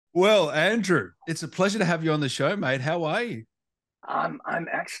Well, Andrew, it's a pleasure to have you on the show, mate. How are you? I'm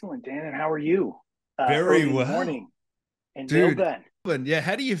excellent, Dan. And how are you? Very Early in the well, morning in Vail dude. Bend. And yeah,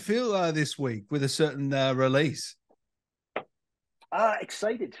 how do you feel this week with a certain release?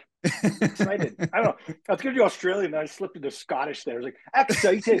 Excited, excited. I don't know. I was going to do Australian, then I slipped into Scottish. There, I was like,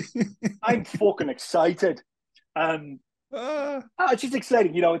 excited. I'm fucking excited. Um, uh, it's just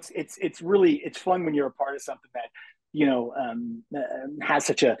exciting. It's really it's fun when you're a part of something that has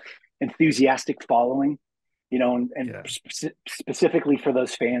such a enthusiastic following. And yeah, specifically for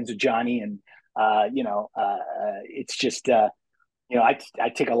those fans of Johnny, and it's just I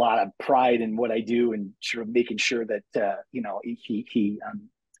take a lot of pride in what I do and sort of making sure that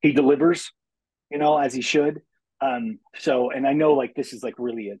he delivers, as he should. So, and I know like this is like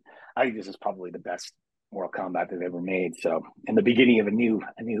really I think this is probably the best Mortal Kombat they've ever made. So, in the beginning of a new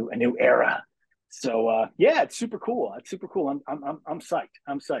era. So, yeah, it's super cool. It's super cool. I'm psyched.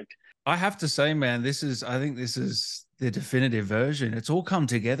 I'm psyched. I have to say, man, I think this is the definitive version. It's all come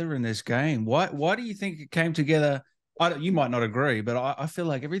together in this game. Why do you think it came together? You might not agree, but I feel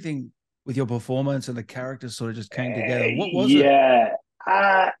like everything with your performance and the characters sort of just came together. What was it? Yeah.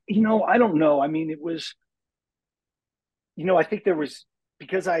 I don't know. I mean, it was, I think there was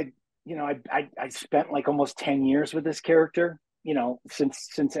because I spent like almost 10 years with this character, since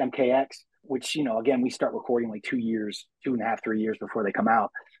MKX, which, again, we start recording like 2 years, 2.5, 3 years before they come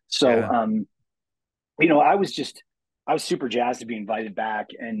out. So, Yeah. I was super jazzed to be invited back.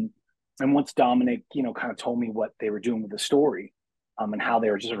 And once Dominic, kind of told me what they were doing with the story, and how they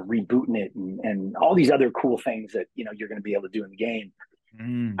were just sort of rebooting it and all these other cool things that, you're going to be able to do in the game.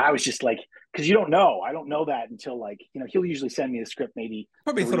 Mm. I was just like, because I don't know that until like, he'll usually send me a script maybe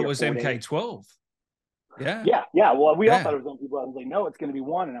Probably thought three it or was 4 days. MK12. Yeah. Yeah, yeah. Well, we all thought Yeah. it was going to be one. I was like, no, it's going to be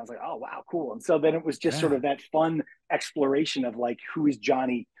one. And I was like, oh, wow, cool. And so then it was just sort Yeah. of that fun exploration of like, who is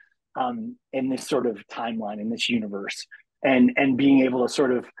Johnny, in this sort of timeline, in this universe, and being able to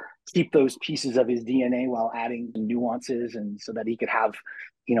sort of keep those pieces of his DNA while adding nuances, and so that he could have,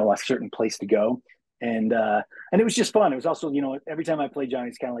 a certain place to go. And it was just fun. It was also, every time I play Johnny,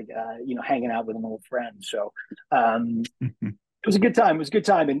 it's kind of like, hanging out with an old friend. So, it was a good time. It was a good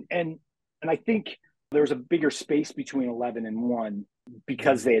time. And I think there was a bigger space between 11 and 1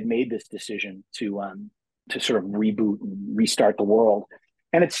 because they had made this decision to sort of reboot and restart the world.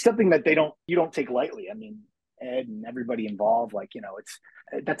 And it's something that you don't take lightly. I mean, Ed and everybody involved, like, it's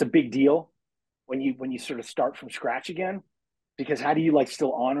that's a big deal when you sort of start from scratch again, because how do you like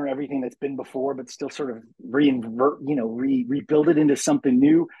still honor everything that's been before but still sort of reinvert, rebuild it into something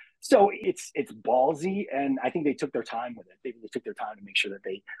new. So it's ballsy, and I think they took their time with it. They really took their time to make sure that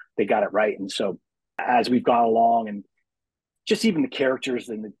they got it right. And so as we've gone along, and just even the characters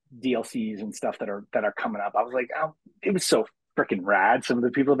and the DLCs and stuff that are coming up, I was like, oh, it was so freaking rad. Some of the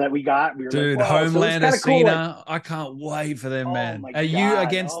people that we were like, Dude, whoa. So it was Homelander, kind of cool. Like, Cena, I can't wait for them, oh man. my Are you god,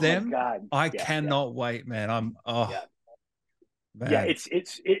 against oh my them? god, I yeah, yeah, cannot wait, man. yeah. Yeah, Man.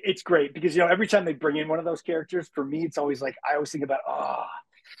 it's great because every time they bring in one of those characters, for me it's always like I always think about, oh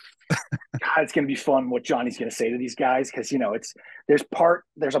god, it's gonna be fun what Johnny's gonna say to these guys, because it's there's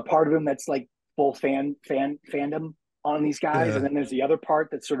a part of him that's like full fandom on these guys, and Yeah. then there's the other part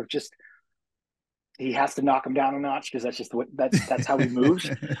that's sort of just he has to knock them down a notch because that's just what that's how he moves.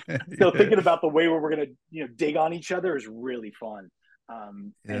 So Yeah. thinking about the way where we're gonna dig on each other is really fun.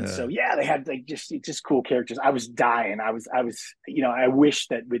 And so Yeah. yeah, they had like just cool characters. I was dying. I was I wish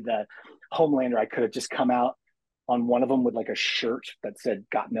that with the Homelander I could have just come out on one of them with like a shirt that said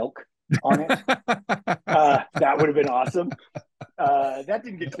 "Got Milk" on it. That would have been awesome. That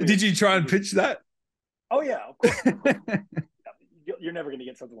didn't get Did cleared. you try and pitch that? Oh yeah, of course, of course. You're never going to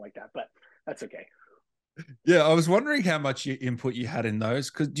get something like that, but that's okay. Yeah, I was wondering how much input you had in those.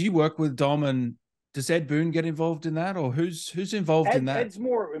 Because do you work with Dom, and does Ed Boon get involved in that, or who's involved in that? Ed's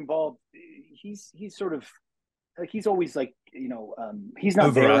more involved. He's sort of like he's always like he's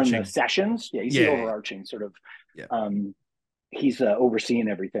not there in the Overarching. sessions. Yeah, he's the Yeah. overarching sort of. Yeah. He's overseeing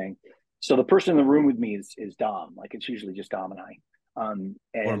everything. So the person in the room with me is Dom. Like it's usually just Dom and I. What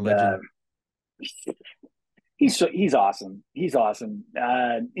a And legend. he's awesome. He's awesome.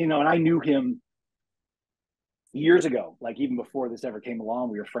 And I knew him years ago. Like even before this ever came along,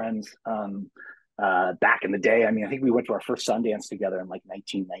 we were friends. Back in the day. I mean, I think we went to our first Sundance together in like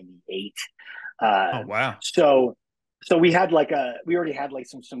 1998. Oh, Uh, wow. so so we already had like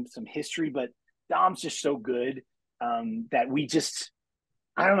some history, but Dom's just so good, that we just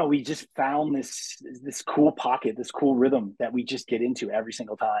I don't know, we just found this cool pocket, this cool rhythm that we just get into every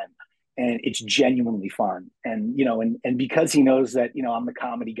single time. and it's genuinely fun. And and because he knows that I'm the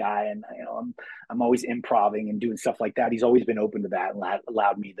comedy guy, and I'm always improvising and doing stuff like that. He's always been open to that and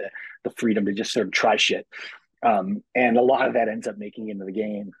allowed me the freedom to just sort of try shit. And a lot of that ends up making it into the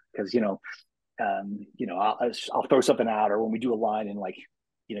game because I'll throw something out, or when we do a line and like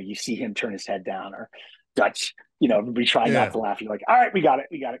you see him turn his head down, or Dutch, everybody trying not to laugh. You're like, all right, we got it,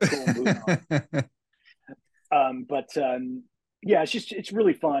 cool, moving on. But yeah, it's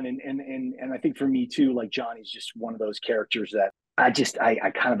really fun, and I think for me too, like Johnny's just one of those characters that I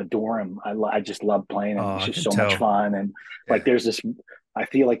kind of adore him. I just love playing him. He's just so much fun, and like I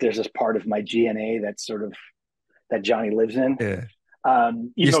feel like there's this part of my DNA that's sort of that Johnny lives in. Yeah.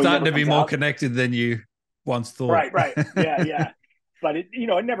 You're starting to be more connected than you once thought. Right. Yeah. But it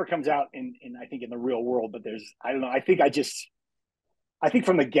never comes out in I think in the real world. But I don't know. I think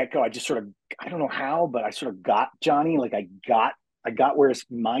from the get-go, I just sort of, I don't know how, but I sort of got Johnny. Like I got where his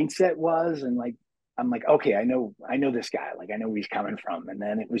mindset was, and like I'm like, okay, I know this guy. Like I know where he's coming from. And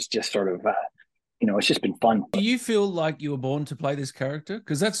then it was just sort of it's just been fun. Do you feel like you were born to play this character?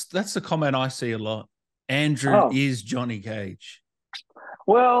 Because that's the comment I see a lot. Andrew is Johnny Cage.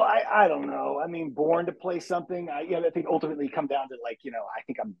 Well, I don't know. I mean, born to play something. I think ultimately come down to like, I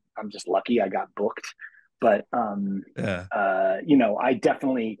think I'm just lucky I got booked. But I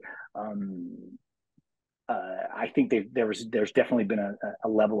definitely I think there's definitely been a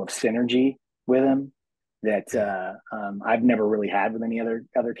level of synergy with him that I've never really had with any other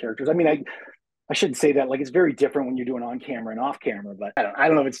characters. I mean, I shouldn't say that. Like, it's very different when you're doing on camera and off camera. But I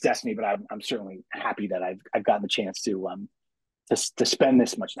don't know if it's destiny, but I'm certainly happy that I've gotten the chance to spend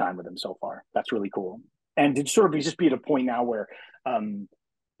this much time with him so far. That's really cool. And to sort of just be at a point now where,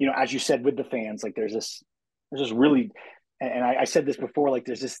 as you said, with the fans, like there's this really, and I said this before, like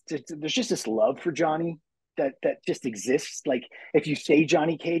there's just this love for Johnny that just exists. Like if you say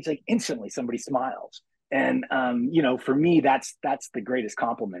Johnny Cage, like instantly somebody smiles. And, for me, that's the greatest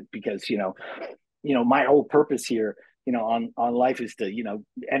compliment because, my whole purpose here, on life is to,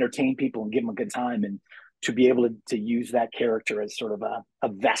 entertain people and give them a good time. And to be able to use that character as sort of a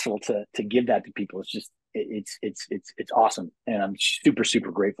vessel to give that to people, it's just, it's awesome. And I'm super,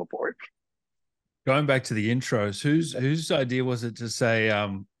 super grateful for it. Going back to the intros, whose idea was it to say,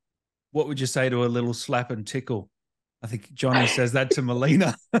 what would you say to a little slap and tickle? I think Johnny says that to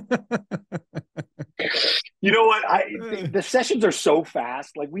Melina. You know what? The sessions are so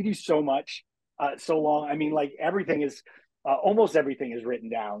fast. Like we do so much, so long. I mean, like everything is, almost everything is written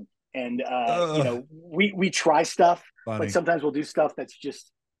down. And, we try stuff, funny. but sometimes we'll do stuff that's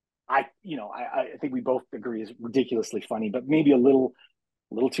just, I think we both agree is ridiculously funny, but maybe a little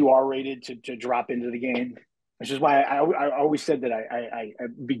too R-rated to drop into the game. Which is why I always said that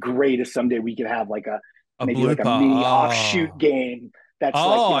it'd be great if someday we could have like maybe like a mini offshoot game that's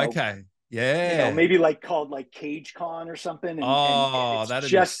okay. Yeah. Maybe like called like Cage Con or something. And it's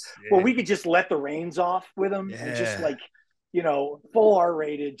just where we could just let the reins off with them and just like, full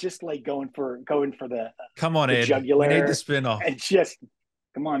R-rated, just like going for the come on, Ed. jugular. We need the spin-off. And just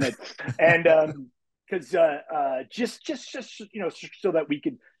come on, Ed. And because just so that we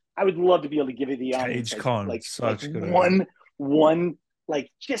could, I would love to be able to give you the Cage Con, like one like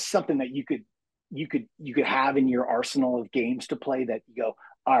just something that you could have in your arsenal of games to play that you go,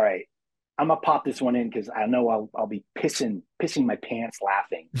 all right, I'm gonna pop this one in because I know I'll be pissing my pants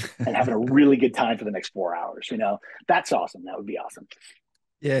laughing and having a really good time for the next 4 hours. That's awesome. That would be awesome.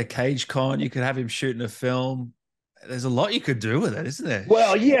 Yeah, Cage Con. You could have him shooting a film. There's a lot you could do with it, isn't there?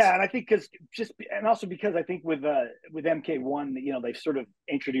 Well, yeah, and I think also because I think with MK1, they've sort of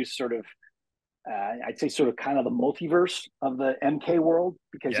introduced sort of, I'd say sort of kind of the multiverse of the MK world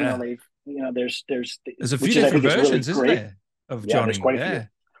because there's a few different versions, isn't there, of Johnny? There's quite a few.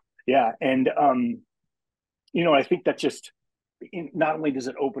 Yeah, and I think that just not only does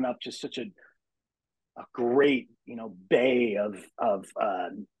it open up just such a great bay of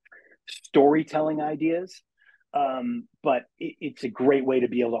storytelling ideas. But it's a great way to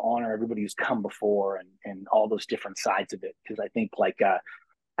be able to honor everybody who's come before and all those different sides of it. Because I think I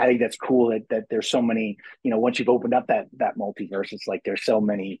think that's cool that there's so many, once you've opened up that multiverse, it's like, there's so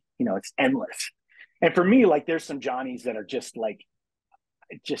many, it's endless. And for me, like there's some Johnnies that are just like,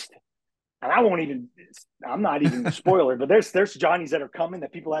 and I'm not even a spoiler, but there's Johnnies that are coming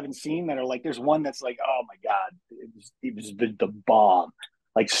that people haven't seen that are like, there's one that's like, oh my God, it was the bomb.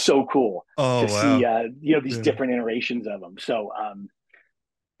 Like so cool to see, these different iterations of them. So,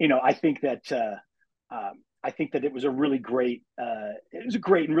 I think that it was a really great,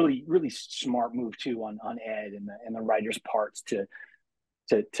 and really, really smart move too on Ed and the writer's parts to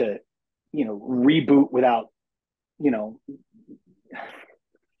reboot without,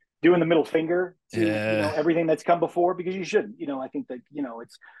 doing the middle finger to, Yeah. everything that's come before, because you shouldn't. I think that,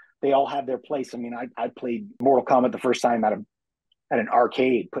 it's they all have their place. I mean, I played Mortal Kombat the first time at an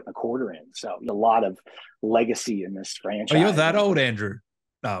arcade, putting a quarter in. So a lot of legacy in this Oh, you're franchise. that And old, Andrew?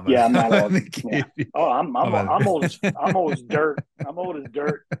 No, man. yeah, I'm that I'm old. only Yeah. kidding. Oh, I'm old as I'm old as I'm dirt. I'm old as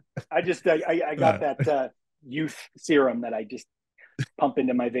dirt. I got No. that youth serum that I just pump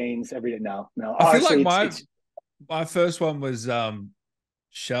into my veins every day. No, no. I feel like Honestly, my it's my first one was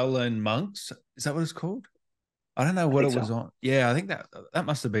Shaolin Monks. Is that what it's called? I don't know I what think it was so. on. Yeah, I think that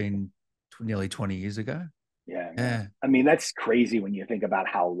must have been nearly 20 years ago. Yeah, yeah. Yeah. I mean, that's crazy when you think about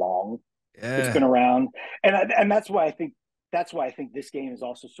how long it's been Yeah. around, and that's why I think this game is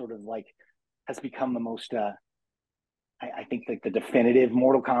also sort of like has become the most. I think like the definitive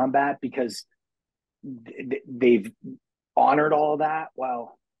Mortal Kombat, because they've honored all of that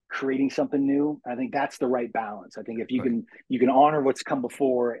while creating something new. I think that's the right balance. I think if you Right. can honor what's come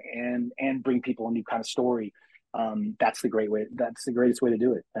before and bring people a new kind of story, that's the great way. That's the greatest way to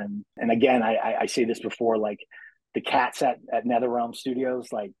do it. And again, I say this before, like the cats at NetherRealm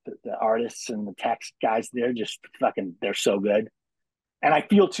Studios, like the artists and the text guys, they're just fucking, they're so good. And I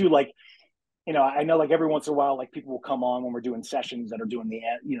feel too like, I know like every once in a while, like people will come on when we're doing sessions that are doing the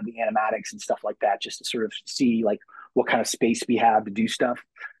animatics and stuff like that, just to sort of see like what kind of space we have to do stuff.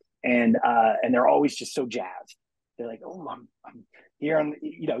 And they're always just so jazzed. They're like, oh, I'm here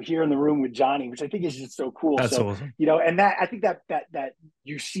here in the room with Johnny, which I think is just so cool. That's So, awesome. and that I think that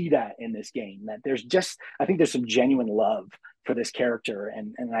you see that in this game, that I think there's some genuine love for this character.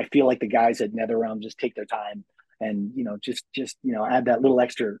 And I feel like the guys at NetherRealm just take their time and just add that little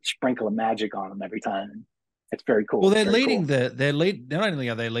extra sprinkle of magic on them every time. And it's very Well, cool. Very cool. not only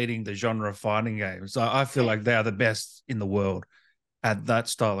are they leading the genre of fighting games, I feel like they are the best in the world at that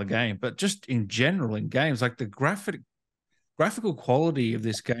style of game, but just in general in games, like the graphical quality of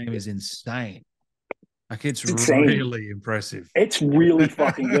this game is insane. Like it's It's insane. really impressive. It's really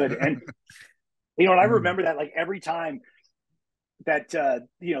fucking good. And and I remember that like every time that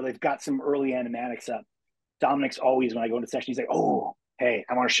they've got some early animatics up, Dominic's always, when I go into session, he's like, "Oh, hey,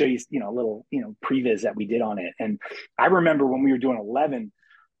 I want to show you, a little, previs that we did on it." And I remember when we were doing 11,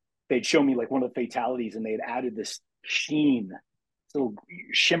 they'd show me like one of the fatalities, and they had added this sheen, this little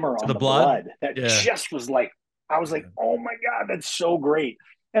shimmer To on the the blood. blood that Yeah. just was like, I was like, "Oh my god, that's so great!"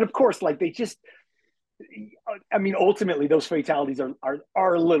 And of course, like they just, I mean, ultimately, those fatalities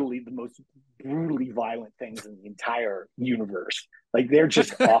are literally the most brutally violent things in the entire universe. Like they're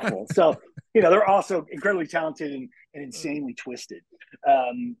just awful. So they're also incredibly talented and insanely twisted.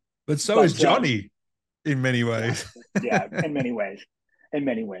 Um, But so is but Johnny in many yeah, ways. yeah, in many ways,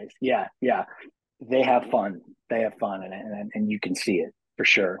 yeah, yeah. They have fun. They have fun, and you can see it for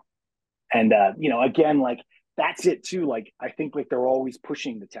sure. And again, like that's it too. Like I think like they're always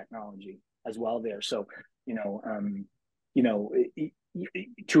pushing the technology as well there. So you know, um, you know,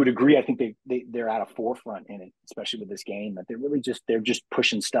 to a degree, I think they're at a forefront in it, especially with this game. That they're just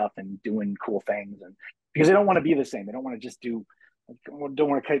pushing stuff and doing cool things, and because they don't want to be the same. They don't want to just don't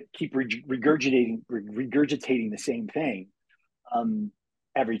want to keep regurgitating the same thing um,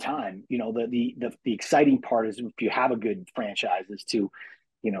 every time. The exciting part is if you have a good franchise is to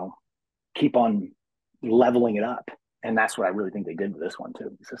you know keep on leveling it up. And that's what I really think they did with this one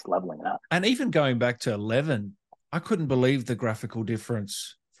too. It's just leveling it up. And even going back to 11, I couldn't believe the graphical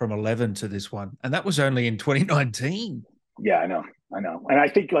difference from 11 to this one. And that was only in 2019. Yeah, I know. I know. And I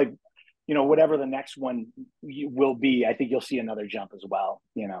think like, whatever the next one will be, I think you'll see another jump as well.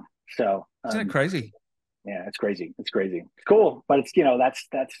 So, Isn't that crazy? yeah, it's crazy. It's crazy. It's cool, but it's, it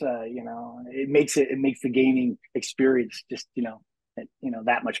makes the gaming experience just,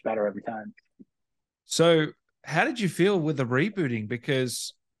 that much better every time. So, how did you feel with the rebooting?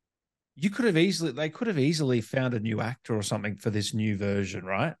 Because they could have easily found a new actor or something for this new version,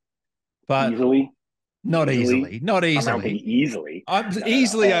 right? But Easily, not easily. easily, not I don't think easily. easily. I'm No, no,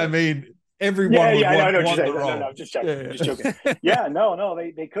 easily, I no. mean, Yeah, everyone would yeah, I know what you're want the saying. No, no, no, role. I'm just joking. I'm Yeah. just joking. Yeah, no, no,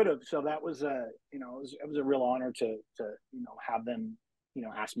 they could have. So that was it was a real honor to have them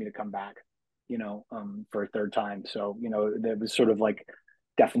ask me to come back, for a third time. So there was sort of like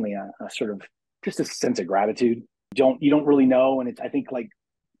definitely a sort of just a sense of gratitude. You don't really know, and I think like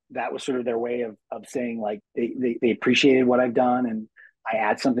that was sort of their way of saying like they appreciated what I've done and I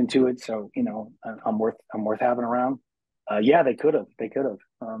add something to it. So I'm worth having around. Yeah, they could have.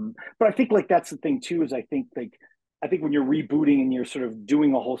 But I think like that's the thing too is I think when you're rebooting and you're sort of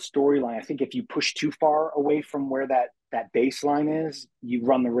doing a whole storyline, I think if you push too far away from where that baseline is, you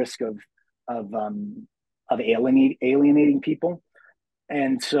run the risk of um, of alienating people.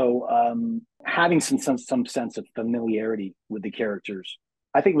 And so having some sense of familiarity with the characters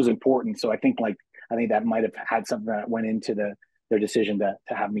I think was important. So I think that might have had something that went into their decision to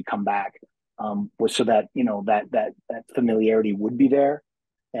have me come back, was so that that familiarity would be there.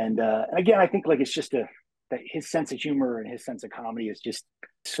 And again, I think like it's just that his sense of humor and his sense of comedy is just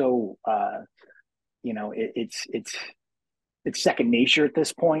so it's second nature at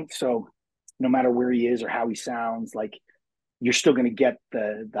this point. So no matter where he is or how he sounds, like you're still going to get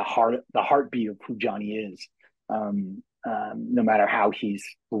the heartbeat of who Johnny is, no matter how he's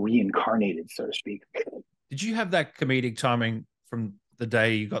reincarnated, so to speak. Did you have that comedic timing from the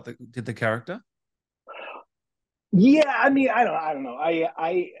day you did the character? Yeah, I mean, I don't know.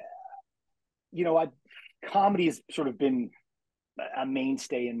 You know, I comedy has sort of been a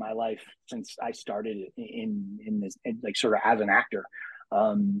mainstay in my life since I started in this, like sort of as an actor.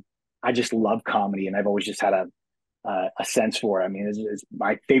 I just love comedy, and I've always just had a sense for it. I mean, it's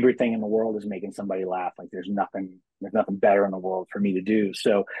my favorite thing in the world is making somebody laugh. Like there's nothing better in the world for me to do.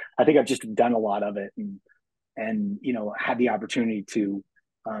 So I think I've just done a lot of it, and had the opportunity to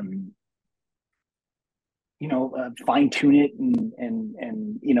fine tune it,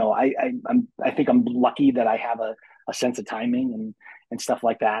 and I think I'm lucky that I have a sense of timing and stuff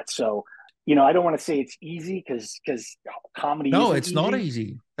like that. So I don't want to say it's easy because comedy No, isn't it's not easy.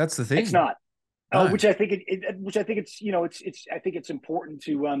 easy. That's the thing. It's not. No. Which I think which I think it's I think it's important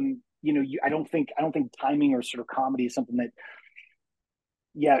to I don't think timing or sort of comedy is something that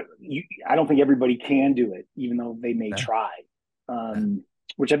I don't think everybody can do it, even though they may No. try. No.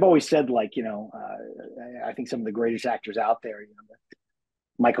 Which I've always said, like, I think some of the greatest actors out there, the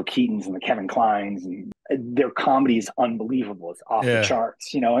Michael Keatons and the Kevin Klines, and their comedy is unbelievable. It's off the Yeah.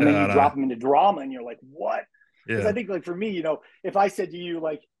 charts, and then Yeah, I you know. drop them into drama and you're like, what? Because I Yeah. think, like, for me, if I said to you,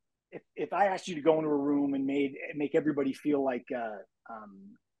 like, if I asked you to go into a room and make everybody feel like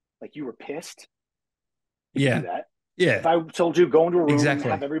you were pissed, you could do Yeah. that. If Yeah. I told you go into a room and have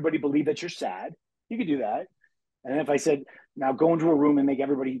Exactly. everybody believe that you're sad, you could do that. And if I said, now go into a room and make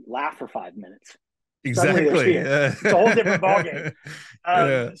everybody laugh for 5 minutes, suddenly there's Exactly. fear. Yeah. It's a whole different ballgame.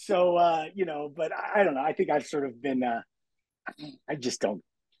 Yeah. But I don't know. I think I've sort of been, I just don't,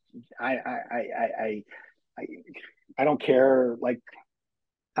 I, I don't care like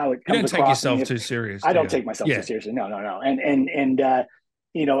how it You comes don't take across. I mean, yourself if too serious, I do don't you? take myself too Yeah. seriously, no, no, no. And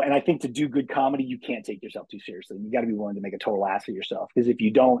I think to do good comedy, you can't take yourself too seriously. You got to be willing to make a total ass of yourself, because if you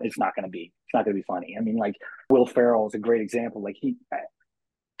don't, it's not going to be funny. I mean, like Will Ferrell is a great example. Like he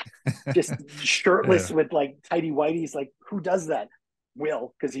just shirtless Yeah. with like tidy whities. Like who does that?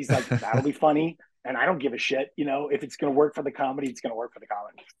 Will, because he's like, that'll be funny, and I don't give a shit. If it's going to work for the comedy, it's going to work for the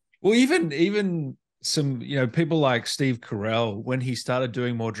comedy. Well, even some, people like Steve Carell, when he started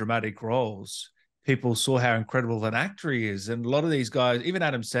doing more dramatic roles, people saw how incredible an actor he is. And a lot of these guys, even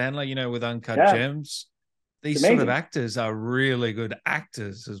Adam Sandler, with Uncut Yeah, Gems, it's these sort of amazing. actors are really good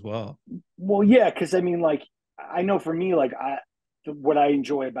actors as well. Well, yeah, because I mean, like, I know for me, like, what I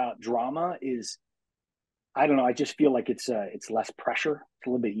enjoy about drama is, I don't know, I just feel like it's less pressure. It's a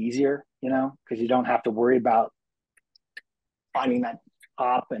little bit easier, because you don't have to worry about finding that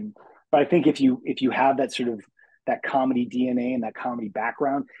pop. But I think if you have that sort of that comedy DNA and that comedy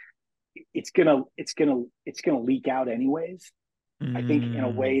background, it's gonna leak out anyways. I think in a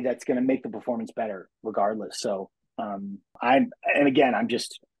Mm. way that's gonna make the performance better regardless. So and again, I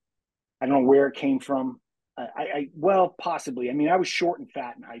don't know where it came from. Well, possibly. I mean, I was short and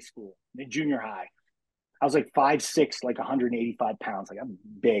fat in high school, in junior high. I was like 5'6", like 185 pounds. Like I'm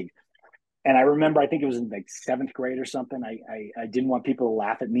big. And I remember, I think it was in like seventh grade or something. I didn't want people to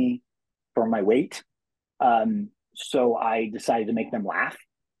laugh at me for my weight. So I decided to make them laugh,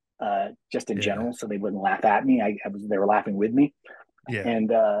 just in Yeah. general, so they wouldn't laugh at me. They were laughing with me. Yeah.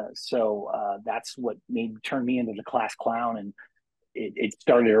 And so that's what turned me into the class clown. And it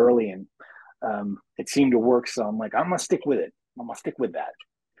started early, and it seemed to work. So I'm like, I'm gonna stick with it. I'm gonna stick with that.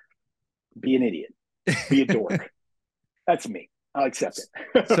 Be an idiot. Be a dork. That's me. I'll accept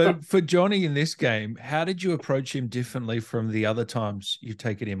it. So for Johnny in this game, how did you approach him differently from the other times you've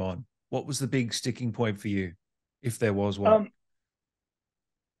taken him on? What was the big sticking point for you, if there was one? um,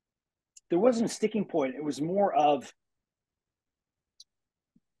 there wasn't a sticking point. It was more of,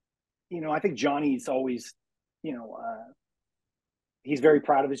 I think Johnny's always, he's very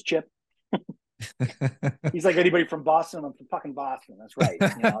proud of his chip. He's like anybody from Boston. I'm from fucking Boston. That's right.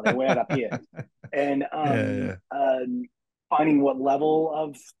 They wear it up here. And Yeah, finding what level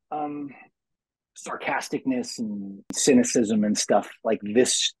of sarcasticness and cynicism and stuff like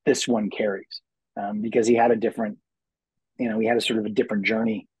this one carries, because he had a sort of a different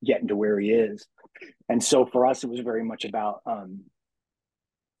journey getting to where he is. And so for us, it was very much about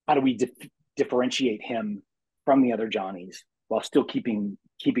how do we differentiate him from the other Johnnies, while still keeping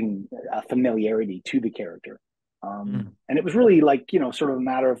a familiarity to the character. And it was really like, sort of a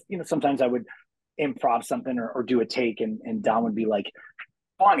matter of, sometimes I would improv something or do a take, and Don would be like,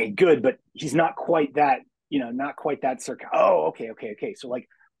 funny, good, but he's not quite that, not quite that oh, okay. So like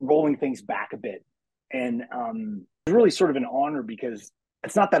rolling things back a bit. And it's really sort of an honor, because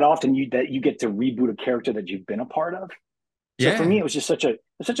it's not that often that you get to reboot a character that you've been a part of. So for me, it was just such a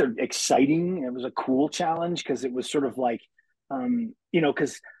exciting, it was a cool challenge, because it was sort of like,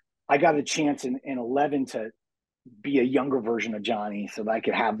 because I got a chance in 11 to be a younger version of Johnny, so that I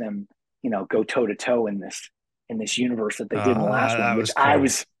could have them, go toe to toe in this universe that they did in the last one, which cool. it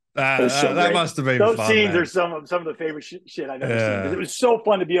was so that great. must have been Those fun, scenes man. are some of the favorite shit I've ever seen, because it was so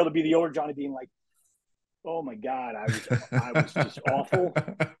fun to be able to be the older Johnny, being like, oh my God, I was just awful.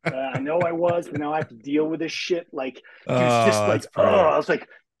 I know I was, but now I have to deal with this shit. Like, he was just like, I was like,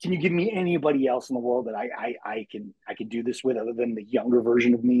 can you give me anybody else in the world that I can do this with, other than the younger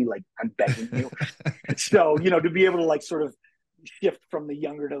version of me? Like, I'm begging you. So, to be able to like sort of shift from the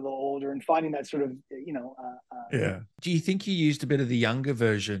younger to the older, and finding that sort of, Do you think you used a bit of the younger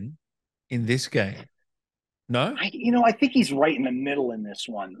version in this game? No, I think he's right in the middle in this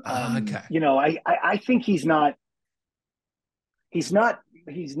one. Okay. I think he's not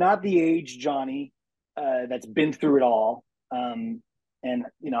the age Johnny that's been through it all, and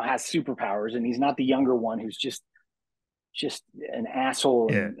has superpowers, and he's not the younger one who's just an asshole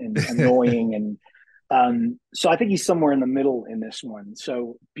and annoying, and so I think he's somewhere in the middle in this one.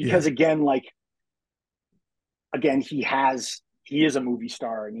 So because again, he is a movie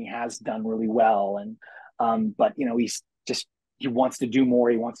star, and he has done really well, and but he wants to do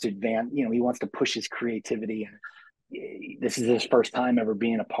more. He wants to advance. He wants to push his creativity, and this is his first time ever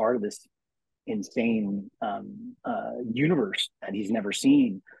being a part of this insane universe that he's never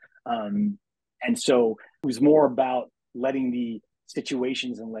seen. And so it was more about letting the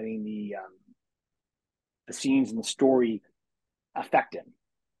situations and letting the scenes and the story affect him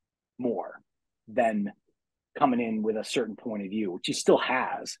more than coming in with a certain point of view, which he still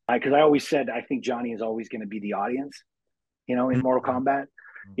has. Because I always said, I think Johnny is always going to be the audience, in Mortal Kombat,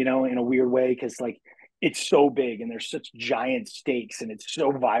 in a weird way, because like, it's so big and there's such giant stakes and it's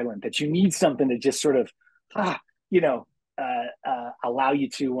so violent that you need something to just sort of, allow you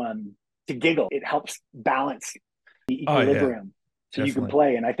to giggle. It helps balance the equilibrium, so you can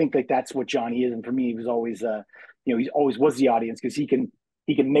play. And I think that that's what Johnny is. And for me, he was always, he always was the audience, because he can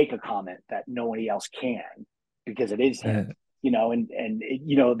make a comment that nobody else can, because it is him, and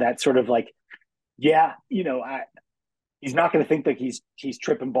that sort of like, he's not going to think that he's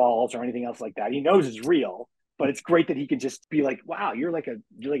tripping balls or anything else like that. He knows it's real, but it's great that he can just be like, wow, you're like an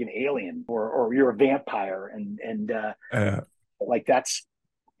alien, or you're a vampire. And like, that's,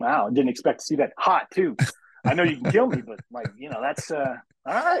 wow, I didn't expect to see that. Hot too. I know you can kill me, but like, that's all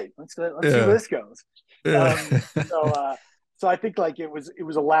right. Let's see where this goes. So I think like it was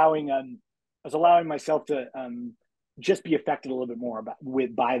allowing, I was allowing myself to just be affected a little bit more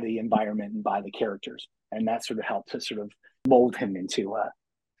by the environment and by the characters, and that sort of helped to sort of mold him into a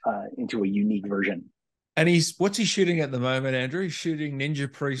unique version. And what's he shooting at the moment, Andrew? He's shooting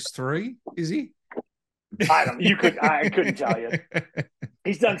Ninja Priest 3, is he? I couldn't tell you.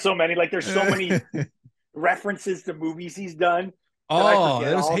 He's done so many. Like, there's so many references to movies he's done.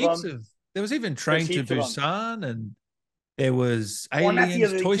 There was heaps of. There was even Train to Busan, and there was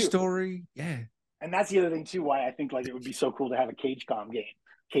Aliens, Toy Story. Yeah. And that's the other thing too, why I think like it would be so cool to have a Cage Com game,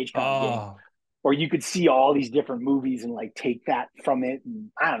 or you could see all these different movies and like take that from it.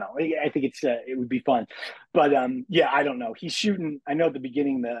 And I don't know. I think it would be fun, but I don't know. He's shooting. I know at the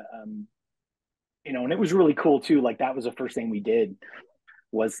beginning and it was really cool too. Like, that was the first thing we did,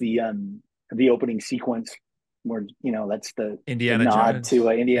 was the opening sequence where that's the Indiana nod Jones. to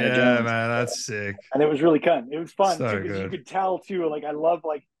Indiana Jones. Yeah, man, that's sick. And it was really fun. It was fun so too, because you could tell too. Like, I love,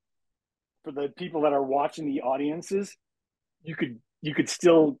 like, for the people that are watching, the audiences, you could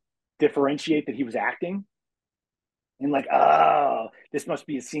still differentiate that he was acting, and like, oh, this must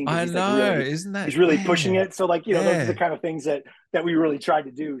be a scene. I he's know, like isn't that? He's really pushing it. So like, those are the kind of things that we really tried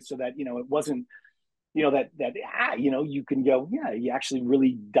to do, so that it wasn't, you can go, yeah, he actually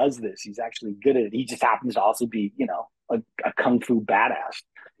really does this. He's actually good at it. He just happens to also be, a kung fu badass.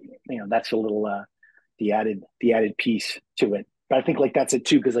 That's a little the added piece to it. But I think like that's it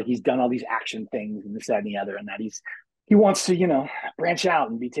too, because like he's done all these action things and this, that, and the other, and that he wants to, branch out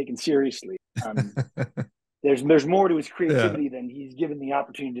and be taken seriously. There's more to his creativity than he's given the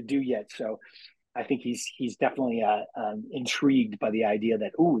opportunity to do yet. So I think he's definitely intrigued by the idea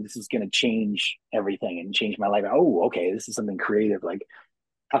that, this is going to change everything and change my life. Oh, okay, this is something creative. Like,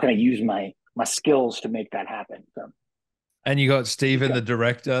 how can I use my skills to make that happen? So And you got Keep Steven, the going.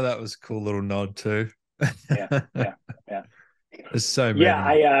 director. That was a cool little nod too. Yeah, yeah, yeah, There's so yeah.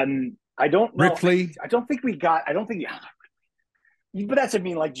 many. I don't know. Ripley. I don't think we got. I don't think. But that's what I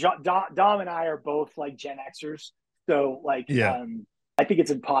mean. Like Dom and I are both like Gen Xers, so like Yeah. I think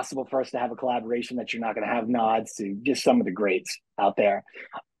it's impossible for us to have a collaboration that you're not going to have nods to just some of the greats out there.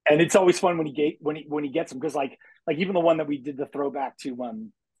 And it's always fun when he gets them, because like even the one that we did the throwback to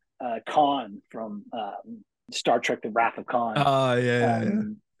Khan from Star Trek: The Wrath of Khan. Oh yeah,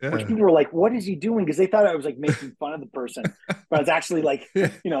 Which yeah, people were like, "What is he doing?" Because they thought I was like making fun of the person, but it's actually like,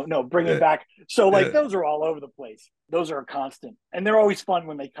 yeah. no, bringing Yeah. back. So like Yeah. those are all over the place. Those are a constant, and they're always fun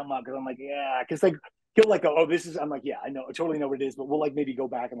when they come up, because I'm like, yeah, because like he'll like go, oh, this is. I'm like, yeah, I know, I totally know what it is, but we'll like maybe go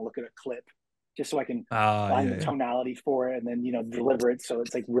back and look at a clip just so I can Ah, find the yeah. tonality for it, and then deliver it so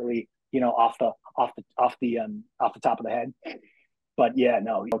it's like really off the top of the head. But yeah,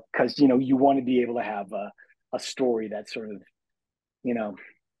 no, because you want to be able to have a story that sort of you know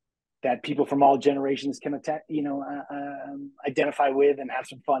that people from all generations can identify with and have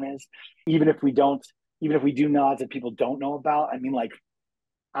some fun is, even if we don't, even if we do nods that people don't know about. I mean, like,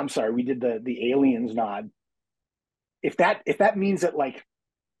 I'm sorry, we did the aliens nod. If that means that, like,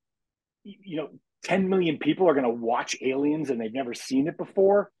 10 million people are going to watch Aliens and they've never seen it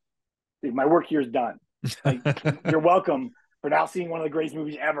before, dude, my work here is done. Like, you're welcome for now seeing one of the greatest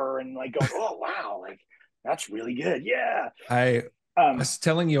movies ever and like going, oh wow, like that's really good. Yeah. Hey, I Um, was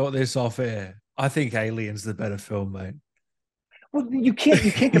telling you all this off air. I think Aliens the better film, mate. well, you can't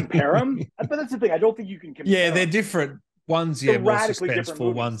compare them, but that's the thing. I don't think you can Yeah, compare they're them. different. One's They're more radically different suspenseful,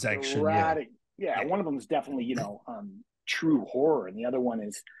 movies. one's They're action. Yeah, yeah. yeah, One of them is definitely true horror, and the other one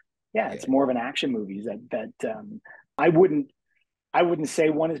is, yeah, it's yeah. more of an action movie. I wouldn't I wouldn't say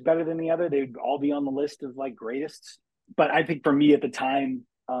one is better than the other. They'd all be on the list of like greatest. But I think for me at the time,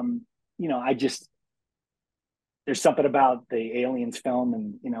 I just there's something about the aliens film,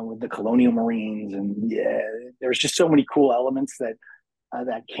 and with the colonial marines, and yeah, there's just so many cool elements that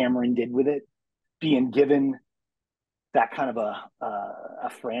Cameron did with it, being given that kind of a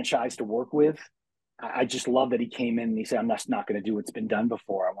franchise to work with. I just love that he came in and he said, "I'm just not going to do what's been done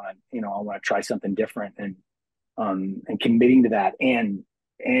before. I want to try something different," and committing to that, and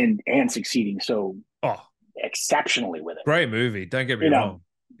succeeding so Oh, exceptionally with it. great movie. Don't get me You know, wrong.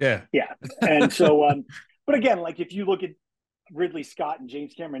 Yeah, yeah. And so, but again, like if you look at Ridley Scott and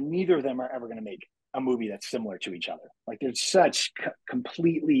James Cameron, neither of them are ever going to make a movie that's similar to each other. Like they're such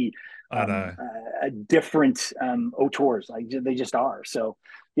completely I know. different auteurs. Like they just are. So,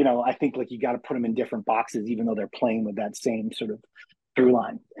 I think like you got to put them in different boxes, even though they're playing with that same sort of through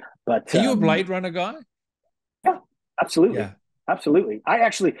line. But Are you a Blade Runner guy? yeah, absolutely, Yeah. absolutely.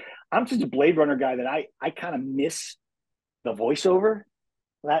 I'm just a Blade Runner guy that I kind of miss the voiceover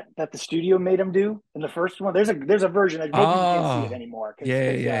that the studio made him do in the first one. There's a version that most people can't see it Oh, anymore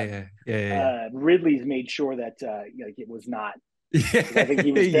yeah, because yeah, yeah, yeah, Ridley's made sure that like it was not, because I think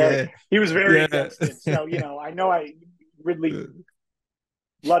yeah, yeah, he was very yeah. against it. So I know Ridley,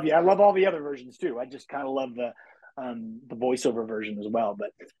 love you. I love all the other versions too. I just kind of love the voiceover version as well.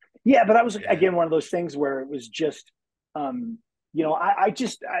 But yeah, but that was Yeah. again one of those things where it was just I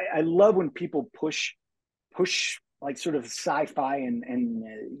love when people push like sort of sci-fi and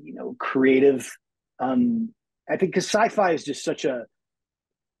creative. I think because sci-fi is just such a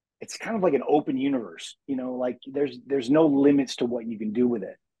it's kind of like an open universe. Like there's no limits to what you can do with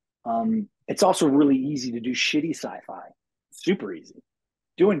it. It's also really easy to do shitty sci-fi, super easy.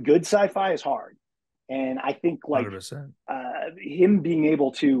 Doing good sci-fi is hard, and I think like 100%. him being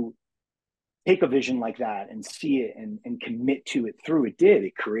able to take a vision like that and see it and commit to it through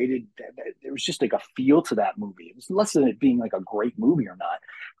it created there was just like a feel to that movie. It was less than it being like a great movie or not,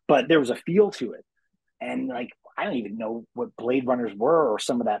 but there was a feel to it. And like I don't even know what Blade Runners were, or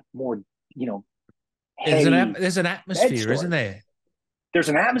some of that more you know heady There's an med atmosphere, isn't story. there? There's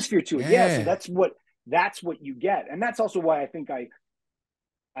an atmosphere to it, yeah. So Yeah. that's what you get, and that's also why I think I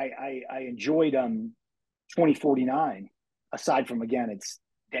enjoyed 2049. Aside from, again, it's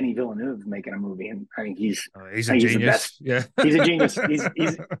Denis Villeneuve making a movie, and I think he's Oh, he's I a think he's the best. genius. Yeah. He's a genius. He's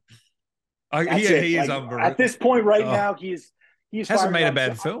That's Yeah, it. he is Like at unbelievable. this point right Oh, now, he's hasn't firing made a on.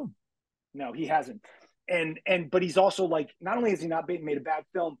 bad film. No, he hasn't. But he's also like, not only has he not made a bad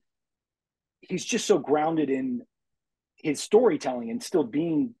film, he's just so grounded in his storytelling and still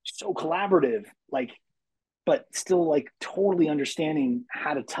being so collaborative, like, but still like totally understanding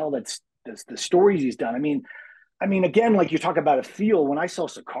how to tell the stories he's done. I mean, again, like you talk about a feel. When I saw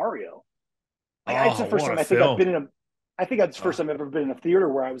Sicario, it's the Oh, first what time a I think I've been film. in a. I think that's the first Oh, time I've ever been in a theater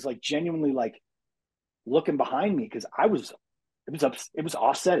where I was like genuinely like looking behind me, because it was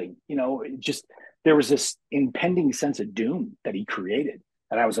offsetting. Just there was this impending sense of doom that he created.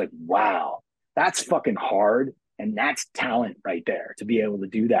 And I was like, wow, that's fucking hard. And that's talent right there to be able to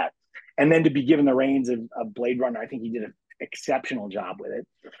do that. And then to be given the reins of Blade Runner, I think he did an exceptional job with it.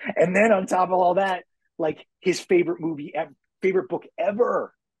 And then on top of all that, like his favorite book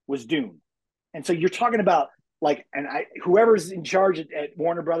ever was Dune. And so you're talking about like, and whoever's in charge at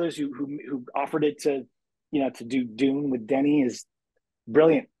Warner Brothers who offered it to, to do Dune with Denny is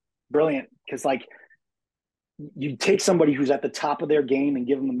brilliant, brilliant. Because like you take somebody who's at the top of their game and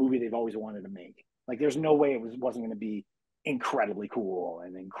give them the movie they've always wanted to make. Like there's no way wasn't going to be incredibly cool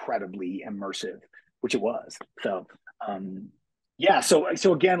and incredibly immersive, which it was. So yeah, so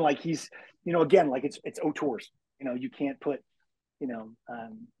again, like he's, again, like it's auteurs. You can't put,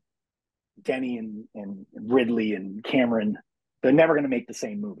 Denny and Ridley and Cameron, they're never going to make the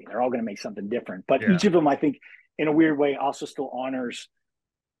same movie. They're all going to make something different. But each of them, I think, in a weird way, also still honors,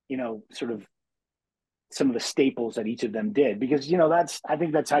 sort of some of the staples that each of them did. Because, I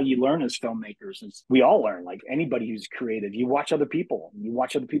think that's how you learn as filmmakers. Is we all learn, like anybody who's creative. You watch other people, and you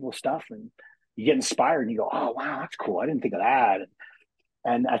watch other people's stuff, and you get inspired, and you go, oh, wow, that's cool. I didn't think of that.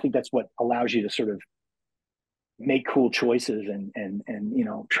 And I think that's what allows you to sort of make cool choices and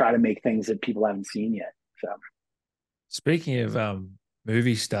try to make things that people haven't seen yet. So speaking of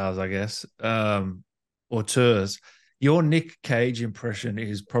movie stars, I guess, auteurs, your Nick Cage impression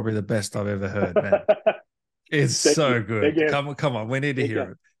is probably the best I've ever heard, man. It's so good. Come on, we need to hear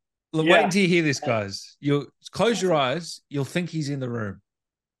it. Wait until you hear this, guys. You'll close your eyes, you'll think he's in the room.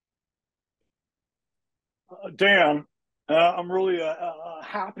 Dan, I'm really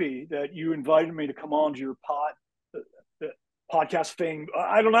happy that you invited me to come on to your podcast thing.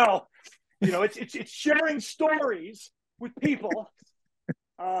 I don't know, it's sharing stories with people,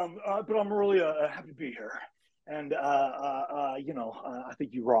 but I'm really happy to be here. And I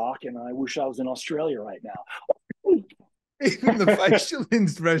think you rock, and I wish I was in Australia right now. Even the facial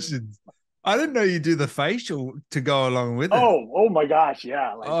expressions. I didn't know you do the facial to go along with it. Oh my gosh,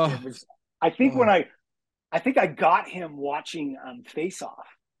 yeah. Like it was. I think I think I got him watching Face Off.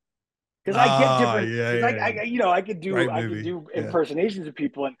 Because I get different, I could do impersonations of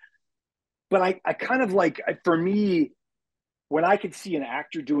people, but I kind of like, for me, when I could see an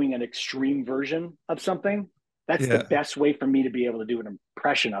actor doing an extreme version of something, that's the best way for me to be able to do an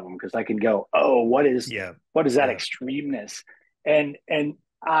impression of them, because I can go, oh, what is that extremeness, and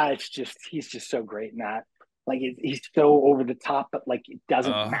he's just so great in that. Like he's so over the top, but like it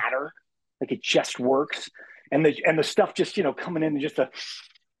doesn't matter, like it just works, and the stuff just coming in and just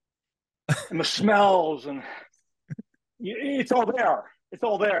and the smells, and it's all there. It's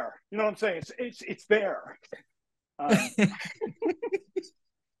all there. You know what I'm saying? It's there.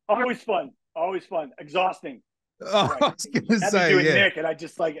 Always fun. Exhausting. I was gonna say, doing Nick, and I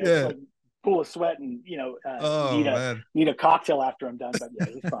just like full of sweat, and need a cocktail after I'm done. But yeah,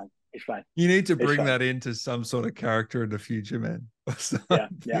 it's fun. It's fun. You need to bring that into some sort of character in the future, man.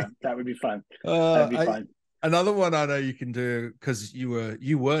 Yeah, that would be fun. That'd be fun. Another one I know you can do, because you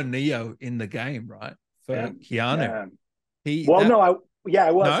were Neo in the game, right? For Keanu. Yeah.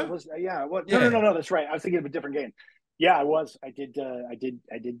 I was. No. That's right. I was thinking of a different game. Yeah, I was. I did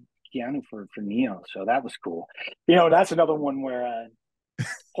Keanu for Neo, so that was cool. That's another one where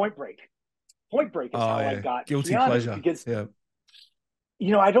Point Break. Point Break is how I got guilty Keanu, pleasure. Because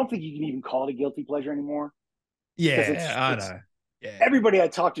I don't think you can even call it a guilty pleasure anymore. Yeah, I know. Yeah. Everybody I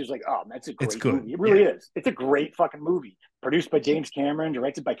talked to is like, oh, that's a great movie. It really is. It's a great fucking movie. Produced by James Cameron,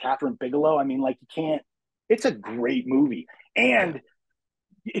 directed by Catherine Bigelow. I mean, like, it's a great movie. And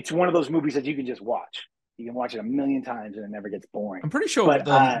it's one of those movies that you can just watch. You can watch it a million times and it never gets boring. I'm pretty sure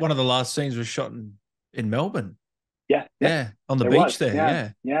one of the last scenes was shot in Melbourne. Yeah. On the beach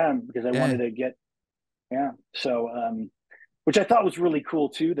there. Yeah, because I wanted to get, So, which I thought was really cool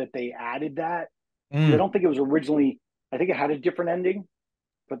too, that they added that. I don't think it was originally, I think it had a different ending,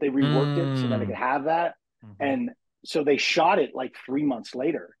 but they reworked it so that it could have that. Mm-hmm. And so they shot it like 3 months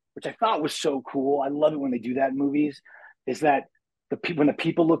later, which I thought was so cool. I love it when they do that in movies, is that when the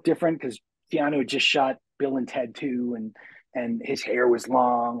people look different, because Keanu had just shot Bill and Ted 2, and his hair was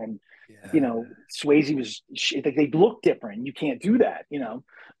long, and Swayze was, they look different. You can't do that,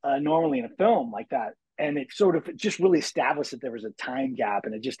 normally in a film like that. And it sort of just really established that there was a time gap,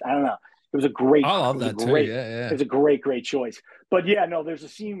 and it just, I don't know. It was a great. I love that too. Yeah. It was a great choice. But there's a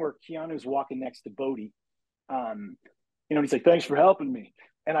scene where Keanu's walking next to Bodhi. He's like, "Thanks for helping me."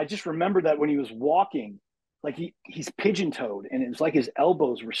 And I just remember that when he was walking, like he's pigeon-toed, and it was like his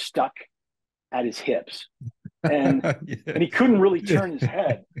elbows were stuck at his hips, and and he couldn't really turn his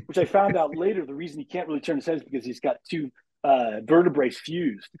head. Which I found out later, the reason he can't really turn his head is because he's got two vertebrae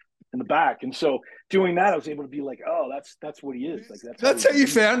fused. in the back. And so doing that, I was able to be like, oh, that's what he is. Like that's how you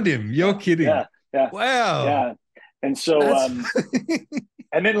found him. You're kidding. Yeah. Wow. Yeah. And so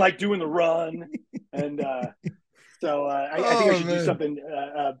and then like doing the run and I think I should do something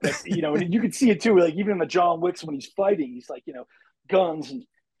but you know, and you can see it too, like even in the John Wicks when he's fighting, he's like, you know, guns and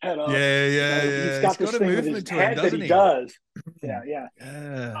head up. He's got this thing with his head that he does. Yeah.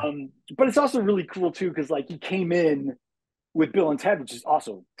 But it's also really cool too, because like he came in with Bill and Ted, which is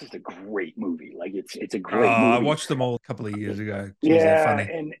also just a great movie. Like it's a great movie. I watched them all a couple of years ago. Jeez, they're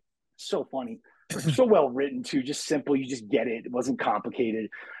funny. And so funny. So well written too, just simple. You just get it. It wasn't complicated.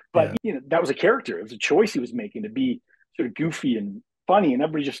 But you know, that was a character. It was a choice he was making to be sort of goofy and funny, and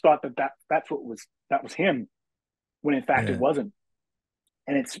everybody just thought that was him, when in fact it wasn't.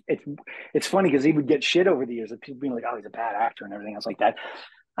 And it's funny because he would get shit over the years of people being like, "Oh, he's a bad actor" and everything else like that.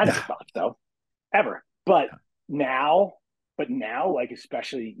 I never thought so, ever. But now, like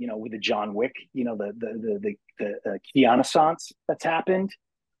especially, you know, with the John Wick, you know, the Keanu that's happened,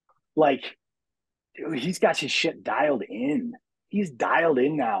 like, dude, he's got his shit dialed in. He's dialed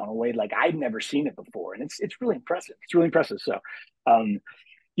in now in a way like I've never seen it before, and it's really impressive. It's really impressive. So,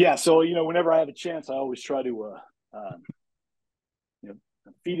 so you know, whenever I have a chance, I always try to you know,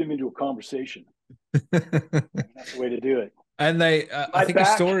 feed him into a conversation. That's the way to do it. And I think a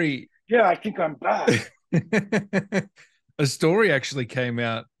story. Yeah, I think I'm back. A story actually came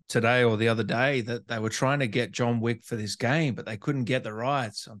out today or the other day that they were trying to get John Wick for this game, but they couldn't get the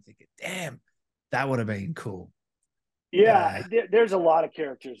rights. I'm thinking, damn, that would have been cool. Yeah, there's a lot of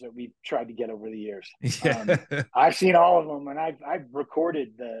characters that we've tried to get over the years. I've seen all of them, and I've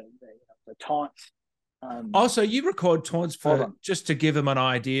recorded the taunts. Also, you record taunts for just to give them an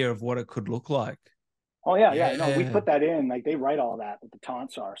idea of what it could look like. Oh yeah. No, we put that in. Like they write all that, what the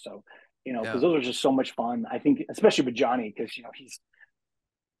taunts are. So, you know, because those are just so much fun. I think, especially with Johnny, because you know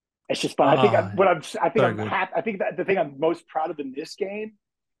it's just fun. I think I think that the thing I'm most proud of in this game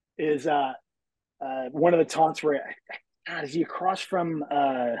is one of the taunts where, God, is he across from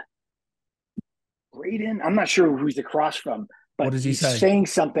Raiden? I'm not sure who he's across from, but what does he say? Saying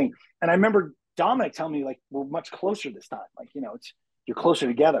something. And I remember Dominic telling me, like, we're much closer this time. Like, you know, you're closer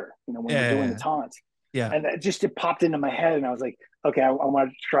together, you know, when you're doing the taunts. Yeah. And it popped into my head, and I was like, okay, I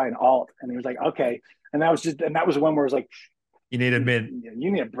wanted to try an alt. And he was like, okay. And that was one where it was like, you need a mint.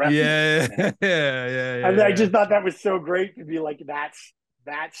 You need a breath. Yeah. And I just thought that was so great to be like, that's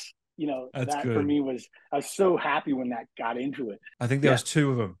you know, that's that good. For me I was so happy when that got into it. I think there was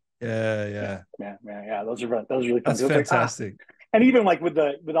two of them. Yeah. Those are really fun. That's fantastic. And even like with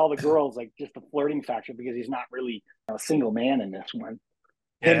all the girls, like just the flirting factor, because he's not really a single man in this one.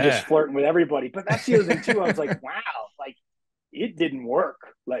 Him just flirting with everybody. But that's the other thing too. I was like, wow, like it didn't work.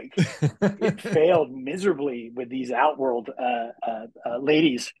 Like it failed miserably with these outworld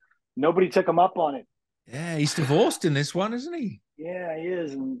ladies. Nobody took him up on it. Yeah, he's divorced in this one, isn't he? Yeah, he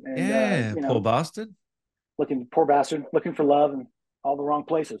is. And you know, poor bastard. Poor bastard, looking for love in all the wrong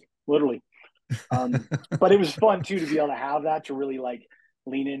places, literally. But it was fun too to be able to have that, to really like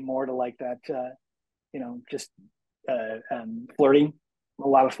lean in more to like that, you know, just flirting, a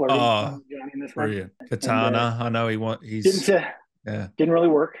lot of flirting. In this brilliant one. Katana. I know didn't really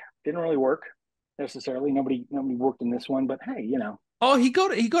work necessarily. Nobody worked in this one, but hey, you know. Oh, he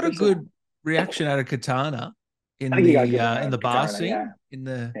got a good reaction out of Katana in the bar scene.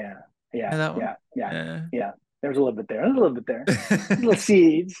 Yeah. There's a little bit there. Little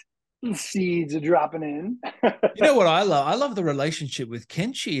seeds are dropping in. You know what I love? I love the relationship with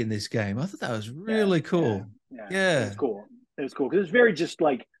Kenshi in this game. I thought that was really cool. Yeah. It was cool because it's very just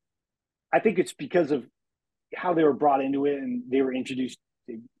like, I think it's because of how they were brought into it and they were introduced.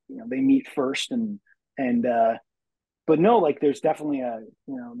 You know, they meet first and but no, like there's definitely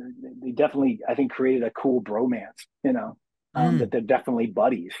they definitely, I think, created a cool bromance. You know, that they're definitely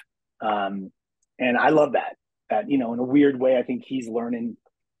buddies. And I love that, you know, in a weird way, I think he's learning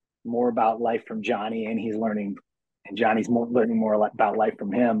more about life from Johnny, and Johnny's learning more about life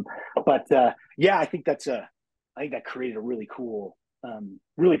from him. But I think that created a really cool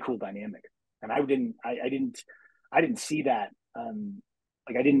dynamic. And I didn't see that.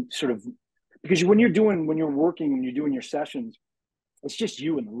 Like I didn't sort of, because when you're doing your sessions, it's just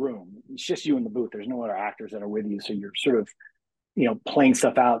you in the room. It's just you in the booth. There's no other actors that are with you. So you're sort of, you know, playing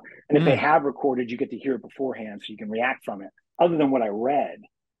stuff out. And if they have recorded, you get to hear it beforehand so you can react from it. Other than what I read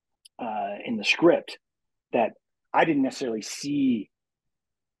in the script, that I didn't necessarily see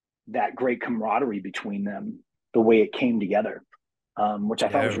that great camaraderie between them the way it came together, which I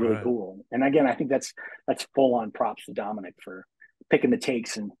thought was really cool. And again, I think that's full on props to Dominic for picking the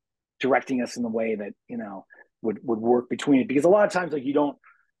takes and directing us in the way that, you know, would work between it. Because a lot of times, like, you don't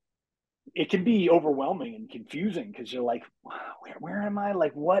it can be overwhelming and confusing because you're like, wow, where am I?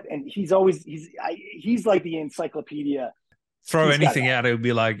 Like what? And he's like the encyclopedia. Throw He's got anything out, it would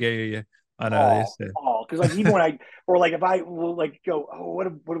be like, yeah. I know this. Yeah. All. Because like even when or like if I will like go, oh, what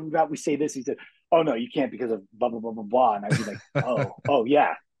about we say this? He said, oh no, you can't because of blah blah blah blah blah. And I'd be like, oh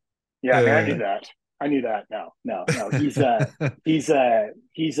yeah, I mean, I knew that. No. He's a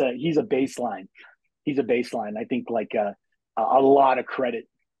baseline. He's a baseline. I think like a lot of credit.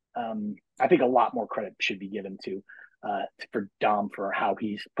 I think a lot more credit should be given to for Dom for how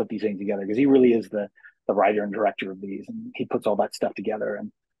he's put these things together because he really is the writer and director of these, and he puts all that stuff together.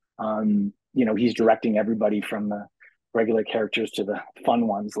 And he's directing everybody from the regular characters to the fun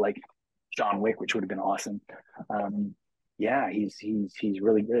ones like John Wick, which would have been awesome. He's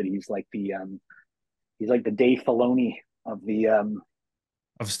really good. He's like the Dave Filoni of the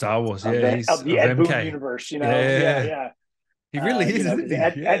of Star Wars, of the Ed Boon universe. Yeah. He really is.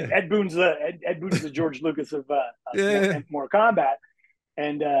 Ed Boon's the George Lucas of Mortal Kombat,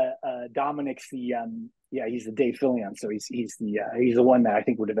 and Dominic's he's the Dave Fillion. So he's the one that I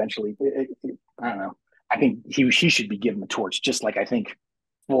think would eventually. I don't know. I think he should be given the torch, just like I think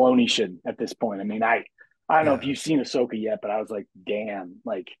Filoni should at this point. I mean, I don't know if you've seen Ahsoka yet, but I was like, damn,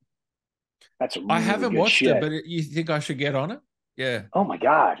 like that's a really I haven't watched shit. it, but you think I should get on it? Yeah. Oh my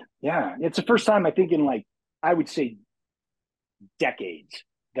god, yeah, it's the first time I think in like I would say decades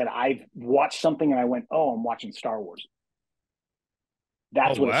that I've watched something and I went, oh, I'm watching Star Wars.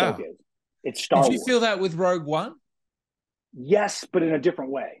 That's what Ahsoka is. It's Star Wars. Did you feel that with Rogue One? Yes, but in a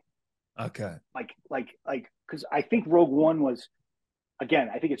different way. Okay. Like, because I think Rogue One was, again,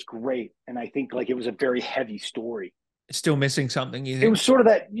 I think it's great, and I think like it was a very heavy story. It's still missing something. You think? It was sort of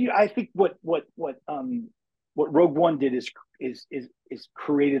that. I think what Rogue One did is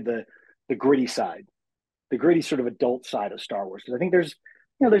created the gritty side, the gritty sort of adult side of Star Wars. Because I think there's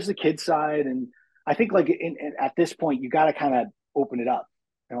the kid side, and I think like at this point you got to kind of open it up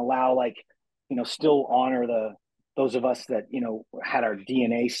and allow still honor those of us that had our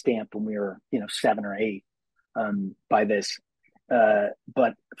DNA stamped when we were 7 or 8 by this.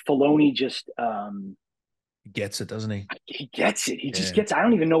 But Filoni just gets it, doesn't he? He gets it. He just gets. I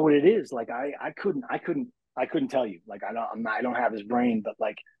don't even know what it is. Like I couldn't tell you. Like I don't have his brain. But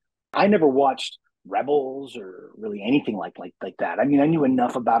like I never watched Rebels or really anything like that. I mean, I knew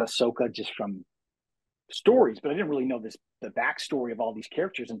enough about Ahsoka just from stories, but I didn't really know the backstory of all these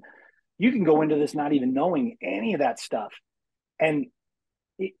characters. And you can go into this not even knowing any of that stuff, and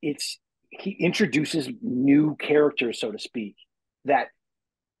he introduces new characters, so to speak, that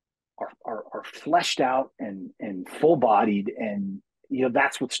are fleshed out and full bodied, and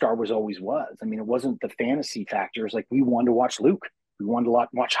that's what Star Wars always was. I mean, it wasn't the fantasy factors. Like we wanted to watch Luke, we wanted to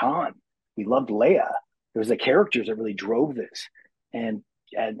watch Han, we loved Leia. There was the characters that really drove this, and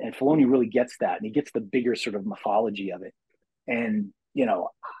Filoni really gets that, and he gets the bigger sort of mythology of it, and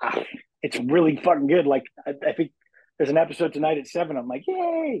it's really fucking good. Like I think there's an episode tonight at 7. I'm like,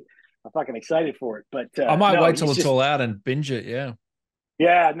 yay! I'm fucking excited for it. But I might wait till it's all out and binge it. Yeah.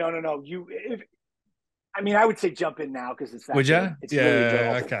 Yeah. No. I would say jump in now because it's that. Would you? It's really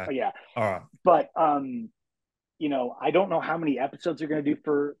good. Okay. But yeah. All right. But I don't know how many episodes they're going to do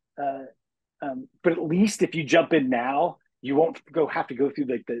for. But at least if you jump in now, you won't have to go through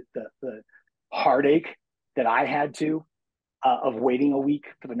like the heartache that I had to. Of waiting a week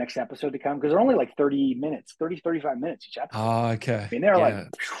for the next episode to come because they're only like 35 minutes each episode. Oh, okay. I mean, they're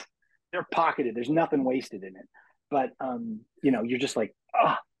they're pocketed. There's nothing wasted in it. But, you're just like,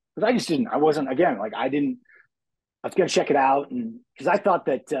 because I just didn't. I wasn't, again, like I was going to check it out. And because I thought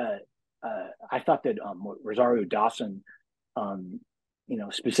that what Rosario Dawson,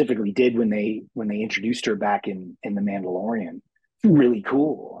 specifically did when they introduced her back in The Mandalorian, really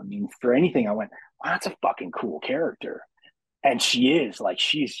cool. I mean, for anything, I went, wow, that's a fucking cool character. And she's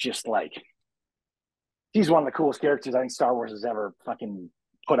just like, she's one of the coolest characters I think Star Wars has ever fucking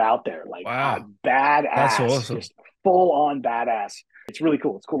put out there. Like, wow, badass. That's awesome. Just full on badass. It's really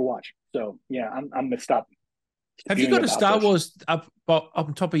cool. It's cool to watch. So yeah, I'm gonna stop. Have you got a Star Wars up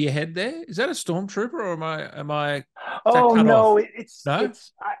on top of your head there? Is that a stormtrooper or am I? Oh no, off? it's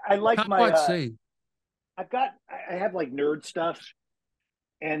I like can't my. quite see. I have like nerd stuff,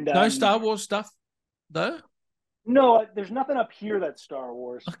 and no Star Wars stuff though. No, there's nothing up here that's Star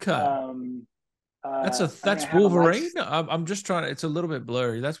Wars. Okay. That's Wolverine. I'm just trying to. It's a little bit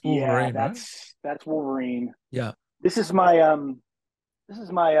blurry. That's Wolverine, yeah, right? That's Wolverine. Yeah. This is my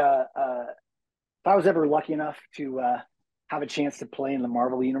if I was ever lucky enough to have a chance to play in the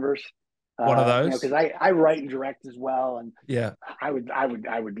Marvel universe. One of those. Because I write and direct as well, and yeah, I would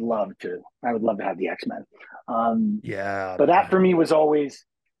love to have the X-Men. Yeah. But that for me was always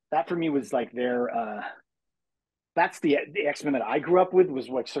that for me was like their that's the X-Men that I grew up with, was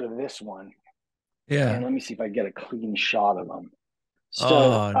like sort of this one. And Yeah. let me see if I get a clean shot of them. So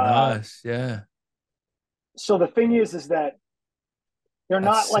Oh, nice. Yeah. so the thing is that they're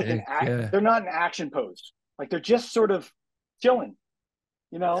That's not like sick. Yeah. they're not an action pose. Like they're just sort of chilling.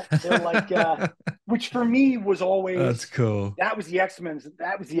 You know, they're like which for me was That's always, cool. that was the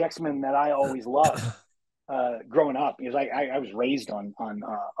X-Men that I always loved growing up, because I was raised on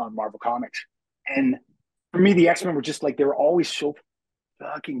Marvel Comics. And for me, the X-Men were just like, they were always so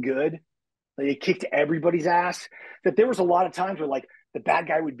fucking good. Like, they kicked everybody's ass, that there was a lot of times where like the bad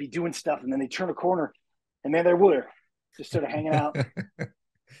guy would be doing stuff and then they turn a corner and then they were just sort of hanging out.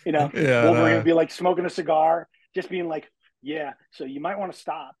 You know, Yeah, Wolverine would no. be like smoking a cigar, just being like, yeah, so you might want to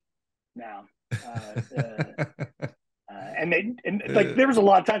stop now. And like there was a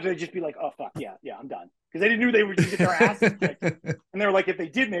lot of times they'd just be like, oh fuck, yeah, I'm done, because they didn't know they were going to get their asses kicked, and they were like, if they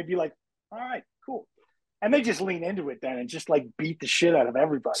didn't, they'd be like, all right, cool, and they just lean into it then and just like beat the shit out of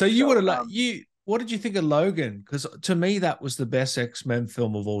everybody. So you would So have like you. What did you think of Logan? Because to me, that was the best X-Men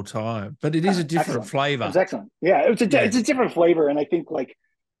film of all time. But it is a different excellent. It was flavor. excellent. Yeah, Yeah. it's a different flavor, and I think like,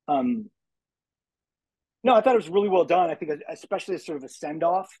 um, no, I thought it was really well done. I think especially as sort of a send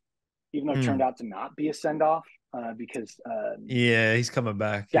off, even though it turned Mm. out to not be a send off, because Yeah, he's coming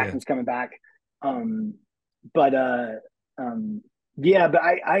back. Yeah. Jackman's coming back. Um, but um, yeah, but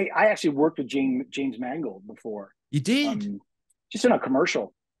I actually worked with James Mangold before, You did? um, just in a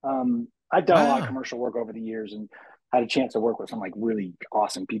commercial. I've done a lot of Wow. commercial work over the years and had a chance to work with some like really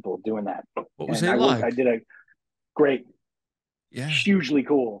awesome people doing that. What was And he I like? did a great, Yeah. hugely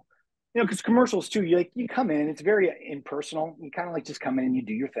cool. You know, because commercials too, you come in, it's very impersonal. You kind of like just come in and you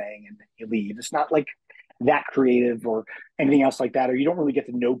do your thing and you leave. It's not like that creative or anything else like that, or you don't really get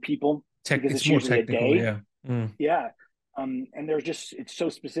to know people because It's it's more usually a technical. day. Yeah. Mm. Yeah. And there's just, it's so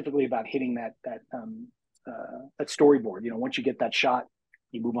specifically about hitting that storyboard. You know, once you get that shot,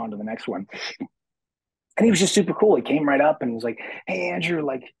 you move on to the next one. And he was just super cool. He came right up and was like, "Hey, Andrew,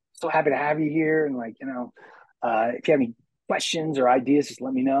 like, so happy to have you here. And like, you know, if you have any questions or ideas, just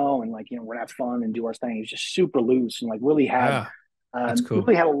let me know. And like, you know, we're gonna have fun and do our thing." He was just super loose and like Wow. That's cool.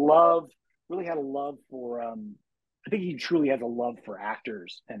 really had a love for. I think he truly has a love for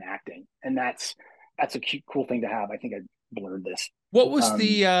actors and acting, and that's a cute, cool thing to have. I think I blurred this. What was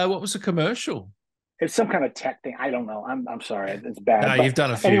the commercial? It's some kind of tech thing. I don't know. I'm sorry. It's bad. No, But you've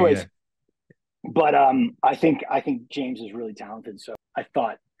done a few. anyways, Yeah. but I think James is really talented. So I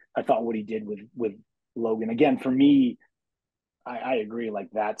thought what he did with Logan, again, for me, I agree. Like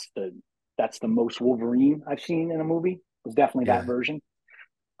that's the most Wolverine I've seen in a movie. Was definitely that Yeah. version.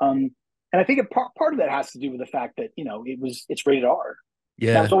 And I think part of that has to do with the fact that, you know, it's rated R.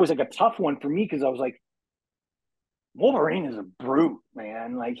 That was Yeah. always like a tough one for me, because I was like, Wolverine is a brute,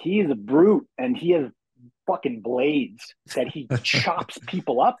 man. Like he is a brute, and he has fucking blades that he chops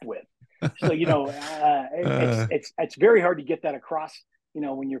people up with. So you know, Uh, it's very hard to get that across. You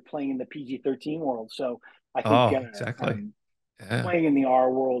know, when you're playing in the PG-13 world. So I think exactly. Yeah. playing in the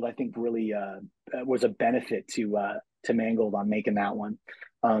R world, I think really was a benefit to Mangold on making that one.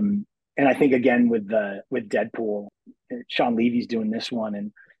 And I think again with Deadpool, Sean Levy's doing this one,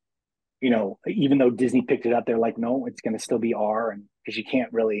 and you know, even though Disney picked it up, they're like, no, it's going to still be R, and because you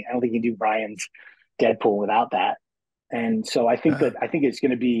can't really, I don't think you can do Brian's Deadpool without that. And so Yeah. I think it's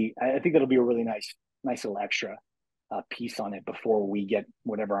going to be, I think it'll be a really nice little extra piece on it before we get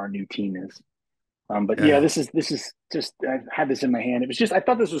whatever our new team is. But yeah, Yeah. this is just, I've had this in my hand. It was just, I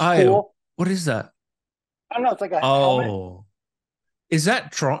thought this was Oh, cool. what is that? I don't know. It's like a helmet. Oh, is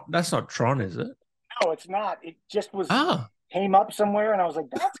that Tron? That's not Tron, is it? No, it's not. It just Ah, came up somewhere, and I was like,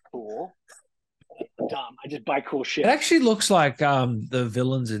 that's cool. Dumb. I just buy cool it shit. actually looks like the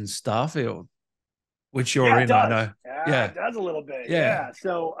villains in Starfield, which you're Yeah, it in, I does. know. Yeah, it Yeah. does a little bit. Yeah. Yeah.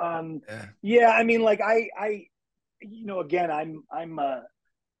 So, Yeah. yeah, I mean, like you know, again, I'm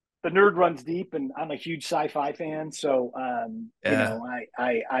the nerd runs deep, and I'm a huge sci-fi fan. So, you Yeah. know,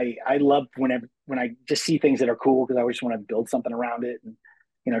 I love when I just see things that are cool, because I always want to build something around it and,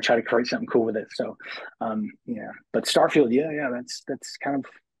 you know, try to create something cool with it. So, yeah, but Starfield, yeah, that's kind of,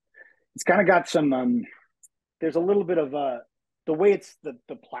 it's kind of got some, there's a little bit of the way it's the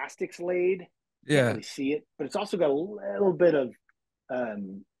plastic's laid, can't Yeah. really see it, but it's also got a little bit of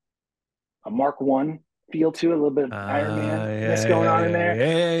um, a Mark 1 feel to it, a little bit of Iron Man ness Yeah, going yeah, on in yeah, there.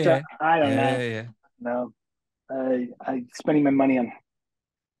 yeah, So yeah, I don't yeah, know. yeah, No, I spending my money on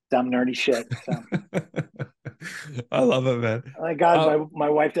dumb nerdy shit. So yeah. I love it, man. thank God Um, my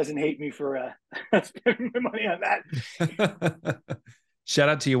wife doesn't hate me for spending my money on that. shout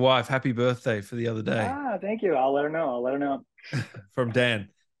out to your wife. Happy birthday for the other day Thank you. I'll let her know. from Dan.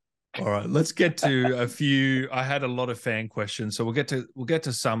 All right, let's get to a few. I had a lot of fan questions, so we'll get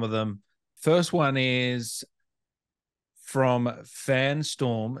to some of them. First one is from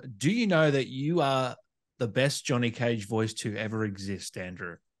Fanstorm. Do you know that you are the best Johnny Cage voice to ever exist,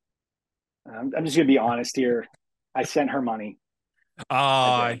 Andrew? I'm just gonna be honest here. I sent her money.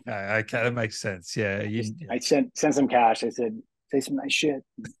 Oh, okay, that makes sense. Yeah, I sent some cash. I said, say some nice shit.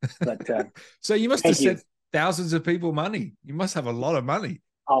 But so you must have thank you. sent thousands of people money. You must have a lot of money.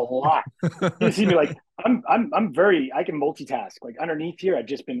 A lot. You see me like I'm very I can multitask. Like underneath here, I've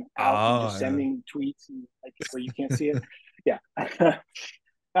just been out and just sending tweets and like where you can't see it. Yeah.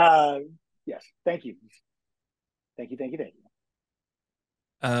 Yes. Thank you. Thank you. Thank you. Thank you.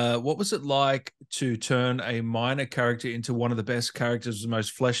 What was it like to turn a minor character into one of the best characters, the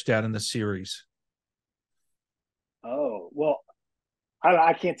most fleshed out in the series? Oh well,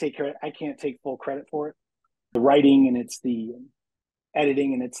 I can't take credit. I can't take full credit for it. The writing and it's the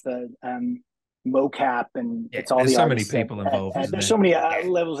editing and it's the mocap and it's all the so many people involved. There's so many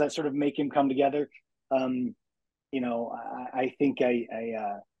levels that sort of make him come together. I think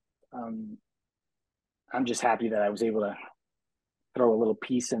I'm just happy that I was able to throw a little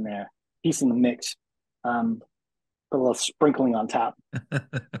piece in there, piece in the mix, put a little sprinkling on top.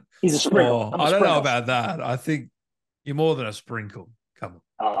 He's a sprinkle. I don't know about that. I think you're more than a sprinkle. Come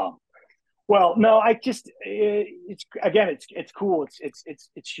on. Well, no, it's cool.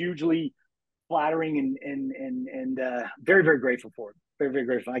 It's hugely flattering and very, very grateful for it. Very, very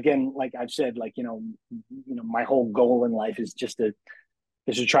grateful. Again, like I've said, like, my whole goal in life is just to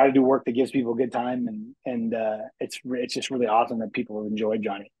try to do work that gives people a good time. And it's just really awesome that people have enjoyed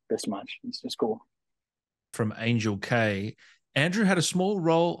Johnny this much. It's just cool. From Angel K, Andrew had a small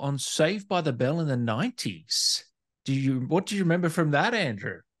role on Saved by the Bell in the 90s. What do you remember from that,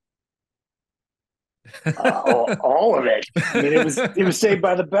 Andrew? All of it. I mean, it was Saved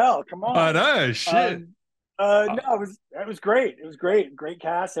by the Bell. Come on. I know. Shit. No, it was great. It was great. Great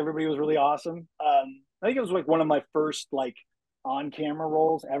cast. Everybody was really awesome. I think it was like one of my first like on camera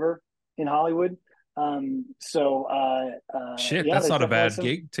roles ever in Hollywood. Shit, that's not a bad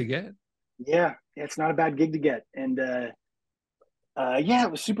gig to get. Yeah, it's not a bad gig to get. And it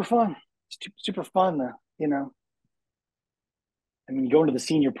was super fun. Super fun. I mean, going to the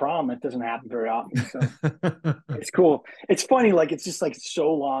senior prom, that doesn't happen very often. So it's cool. It's funny, like it's just like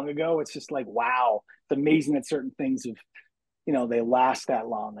so long ago. It's just like, wow, it's amazing that certain things have, they last that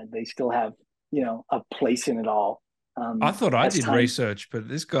long and they still have, a place in it all. I thought I did research, but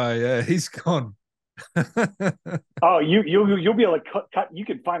this guy, he's gone. Oh, you'll be able to cut. You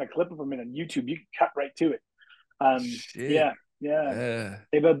can find a clip of him on YouTube. You can cut right to it. Yeah.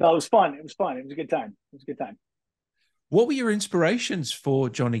 But it was fun. It was fun. It was a good time. What were your inspirations for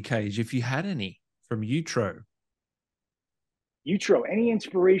Johnny Cage, if you had any, from Utro? Any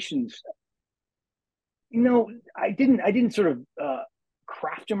inspirations? I didn't sort of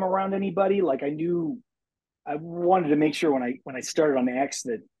craft them around anybody. Like I wanted to make sure when I started on X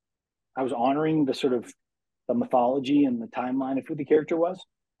that I was honoring the sort of the mythology and the timeline of who the character was.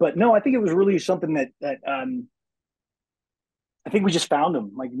 But no, I think it was really something that I think we just found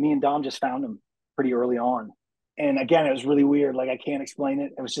him. Like me and Dom just found him pretty early on. And again, it was really weird. Like I can't explain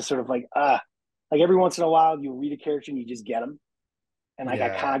it. It was just sort of like every once in a while you read a character and you just get him. And I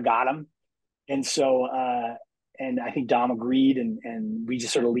kind of got him. And so, and I think Dom agreed and we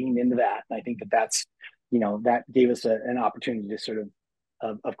just sort of leaned into that. And I think that's, that gave us an opportunity to sort of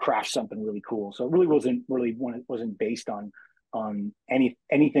craft something really cool. So it really wasn't based on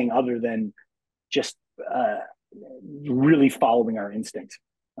anything other than just really following our instincts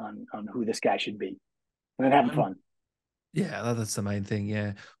on who this guy should be. And then having fun. Yeah, that's the main thing.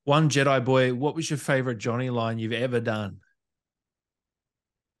 Yeah. One Jedi boy, what was your favorite Johnny line you've ever done?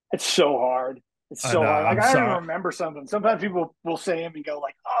 It's so hard. It's so hard. Like I don't even remember some of them. Sometimes people will say them and go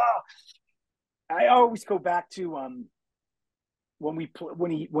like, "Oh." I always go back to when we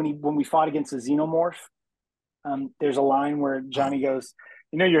fought against the Xenomorph. There's a line where Johnny goes,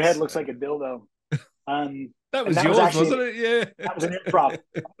 your head looks like a dildo. That was yours, wasn't it? Yeah. That was an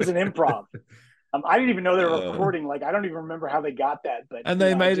improv. I didn't even know they were recording. Like, I don't even remember how they got that, but and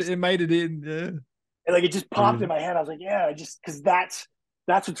they made it in. Yeah. And like it just popped in my head. I was like, yeah, because that's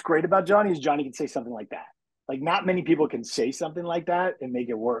what's great about Johnny is Johnny can say something like that. Like, not many people can say something like that and make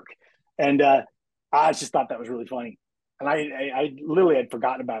it work. And I just thought that was really funny. And I literally had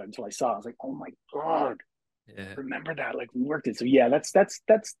forgotten about it until I saw it. I was like, oh my God, remember that? Like, we worked it. So yeah, that's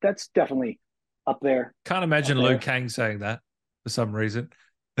definitely up there. Can't imagine Liu Kang saying that for some reason.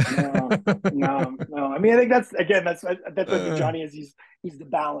 No. I mean, I think that's what Johnny is. He's the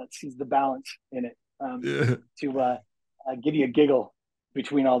balance. He's the balance in it to give you a giggle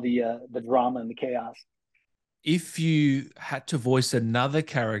between all the drama and the chaos. If you had to voice another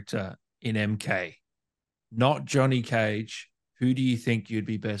character in MK, not Johnny Cage, who do you think you'd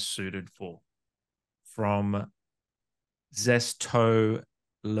be best suited for? From Zesto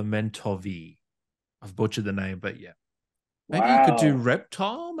Lamentovi. I've butchered the name, but yeah. Maybe you could do Wow.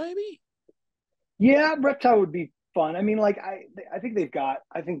 Reptile, maybe? Yeah, Reptile would be fun. I mean, like I think they've got.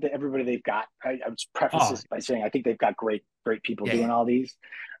 I think that everybody they've got. I would preface Oh, this by saying I think they've got great people yeah. doing all these.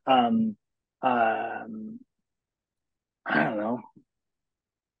 Um, um, I don't know.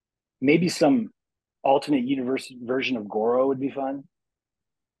 Maybe some alternate universe version of Goro would be fun.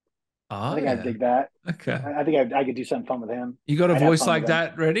 I Oh, think I'd yeah. dig that. Okay. I think I could do something fun with him. You got a I'd have voice fun with like him.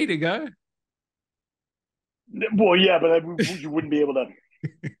 that ready to go? Well, yeah, but you wouldn't be able to.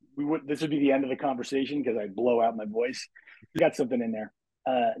 We would. This would be the end of the conversation because I'd blow out my voice. You got something in there,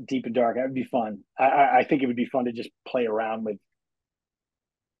 deep and dark. That would be fun. I think it would be fun to just play around with.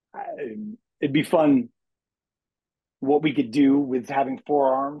 It'd be fun what we could do with having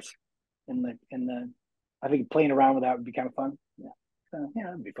four arms in the. I think playing around with that would be kind of fun. Yeah, yeah,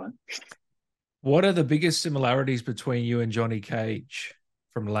 that'd be fun. What are the biggest similarities between you and Johnny Cage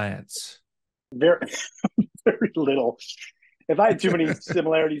from Lance? Very, very little. If I had too many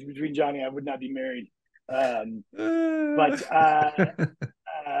similarities between Johnny, I would not be married. But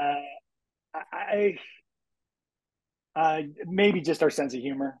I maybe just our sense of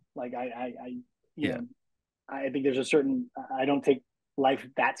humor. Like you Yeah. know, I think there's a certain. I don't take life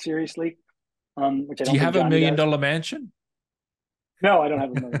that seriously, which I Do don't you think have a Johnny million does. dollar mansion? No, I don't have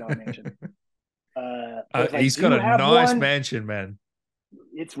 $1 million mansion. But if I He's got do a have nice one, mansion, man.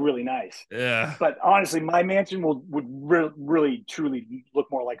 it's really nice. Yeah. But honestly, my mansion would really truly look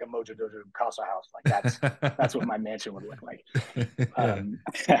more like a Mojo Dojo Casa house. Like that's what my mansion would look like.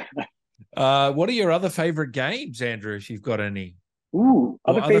 Yeah. Um, What are your other favorite games, Andrew, if you've got any? ooh,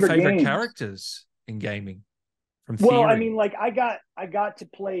 Or other other favorite favorite games. characters in gaming from Well, I Theory? mean, like I got to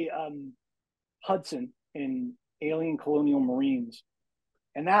play Hudson in Alien Colonial Marines,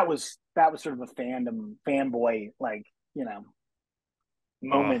 and that was sort of a fanboy like you know Oh,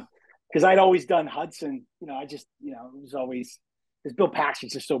 moment because I'd always done Hudson. I just it was always because Bill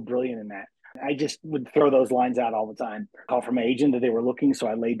Paxton's just so brilliant in that. I just would throw those lines out all the time. Call from my agent that they were looking, so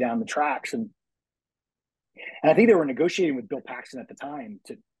I laid down the tracks, and I think they were negotiating with Bill Paxton at the time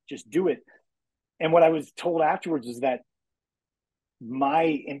to just do it. And what I was told afterwards is that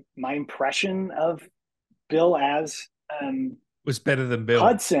my impression of Bill as was better than Bill.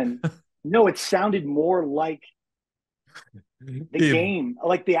 Hudson, no, it sounded more like the Him. game,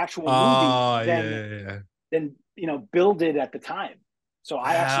 like the actual movie, Oh, than yeah. Bill did at the time. So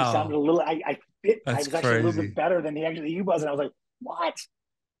I actually sounded Wow. a little. I fit. I That's was actually a little bit crazy. better than he was, and I was like, what?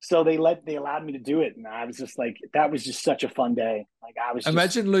 So they allowed me to do it, and I was just like, that was just such a fun day. Like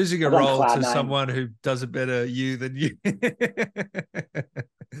Imagine losing I a was on role cloud to nine. someone who does a better you than you.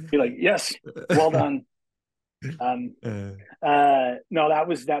 Be like, yes, well done. Um, Uh, no, that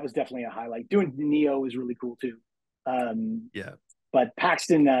was definitely a highlight. Doing Neo was really cool too. yeah. But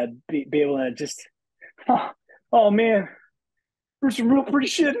Paxton be able to just, oh man, there's some real pretty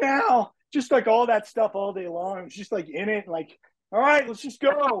shit now. Just like all that stuff all day long. It was just like in it, like, all right, let's just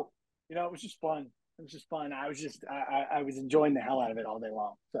go. It was just fun. It was just fun. I was enjoying the hell out of it all day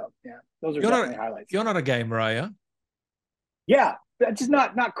long. So yeah, those are You're not definitely highlights. you're not a gamer, are you? Yeah, that's just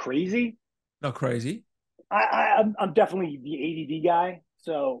not crazy. Not crazy. I'm definitely the ADD guy.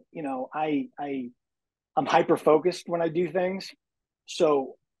 So I'm hyper focused when I do things.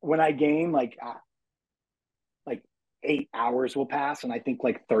 So when I game, like 8 hours will pass, and I think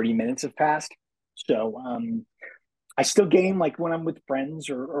like 30 minutes have passed. So I still game like when I'm with friends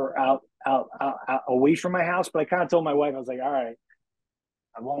or out away from my house. But I kind of told my wife, I was like, all right,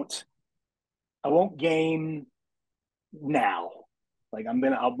 I won't game now. Like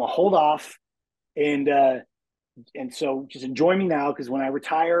I'll hold off and so just enjoy me now because when I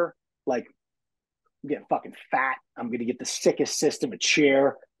retire, like I'm getting fucking fat. I'm gonna get the sickest system, a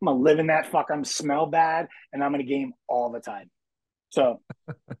chair. I'm gonna live in that fuck. I'm smell bad, and I'm gonna game all the time. So,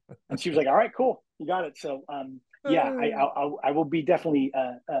 and she was like, "All right, cool, you got it." So, yeah, I will be definitely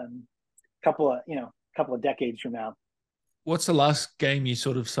couple of decades from now. What's the last game you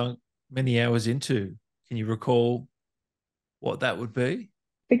sort of sunk many hours into? Can you recall what that would be?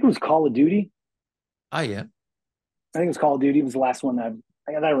 I think it was Call of Duty. Oh, yeah. I think it was Call of Duty. It was the last one that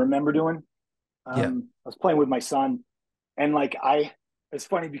I remember doing. Yeah. I was playing with my son, and it's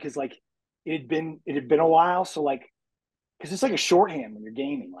funny because like it had been a while, so like because it's like a shorthand when you're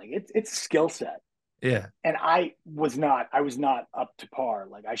gaming, like it's a skill set, Yeah. and I was not up to par.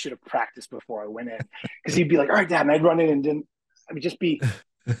 Like I should have practiced before I went in because he'd be like, all right, dad, and I'd run in and I would just be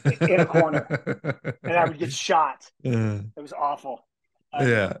in a corner, and I would get shot. Yeah. It was awful.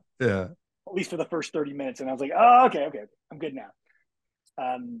 Yeah. Yeah. At least for the first 30 minutes, and I was like, oh, okay, I'm good now.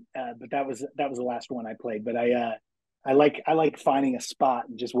 But that was the last one I played. But I like finding a spot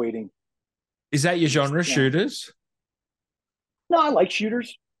and just waiting. Is that your genre, shooters? No, I like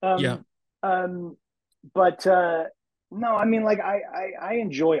shooters. Yeah. But no, I mean, like I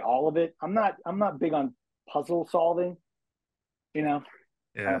enjoy all of it. I'm not big on puzzle solving. You know,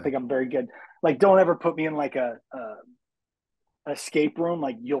 I Yeah. don't think I'm very good. Like, don't ever put me in like a escape room.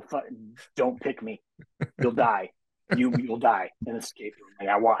 Like, don't pick me. You'll die. You'll die in an escape room.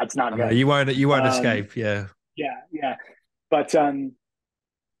 Like, it's not good. You won't escape. Yeah. Yeah. But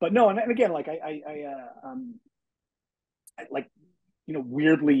no, and again, like I like, you know,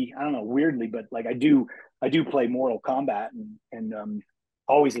 weirdly, I don't know, weirdly, but like I do play Mortal Kombat and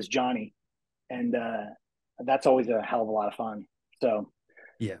always as Johnny, and that's always a hell of a lot of fun. So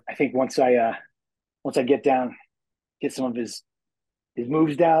yeah, I think once I get some of his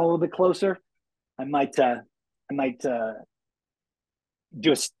moves down a little bit closer, I might do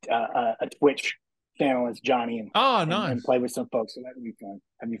a Twitch channel as Johnny and nice. and play with some folks. So that'd be fun.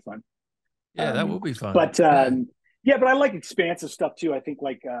 That'd be fun. Yeah, that will be fun. But yeah, but I like expansive stuff too. I think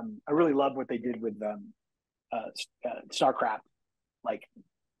like I really love what they did with StarCraft, like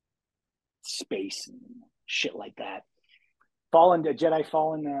space and shit like that. Fallen Jedi.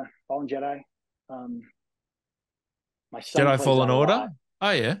 My son Jedi plays Fallen that a Order. lot. Oh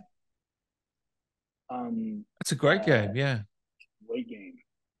yeah, that's a great game. Yeah,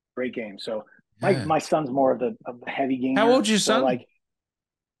 great game. So yeah. my son's more of the heavy gamer. How old's your son? So like,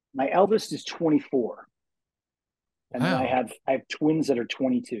 my eldest is 24. And then I have twins that are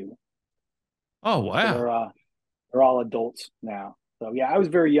 22. Oh wow! So they're all adults now. So yeah, I was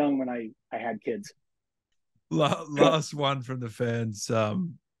very young when I had kids. Last one from the fans.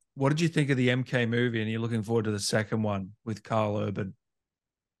 What did you think of the MK movie? And you're looking forward to the second one with Karl Urban?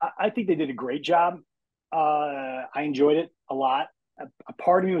 I think they did a great job. I enjoyed it a lot. A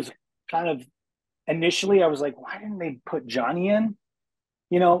part of me was kind of, initially I was like, why didn't they put Johnny in?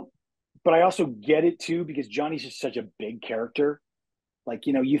 You know, but I also get it too, because Johnny's just such a big character. Like,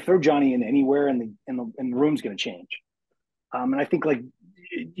 you know, you throw Johnny in anywhere and the room's going to change. And I think, like,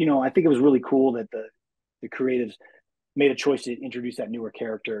 you know, I think it was really cool that the creatives made a choice to introduce that newer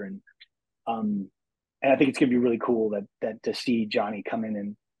character. And I think it's going to be really cool that to see Johnny come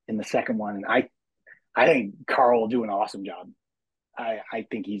in the second one. And I think Karl will do an awesome job. I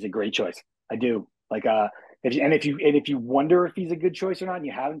think he's a great choice. I do. Like, if you wonder if he's a good choice or not, and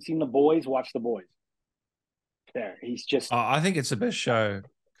you haven't seen The Boys, watch The Boys. There, he's just. I think it's the best show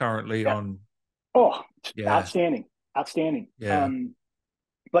currently on. Oh, yeah. Outstanding. Yeah.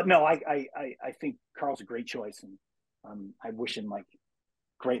 But no, I think Karl's a great choice, and I wish him like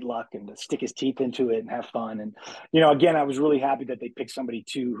great luck and to stick his teeth into it and have fun. And you know, again, I was really happy that they picked somebody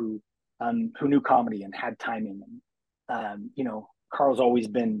too who knew comedy and had timing. And you know, Karl's always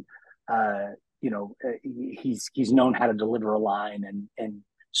been. You know, he's known how to deliver a line and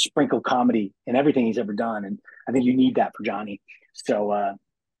sprinkle comedy in everything he's ever done, and I think you need that for Johnny. So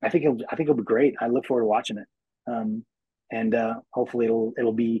I think it'll be great. I look forward to watching it, and hopefully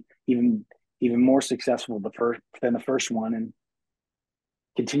it'll be even more successful than the first one, and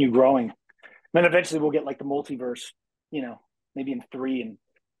continue growing. And then eventually we'll get like the multiverse, you know, maybe in 3, and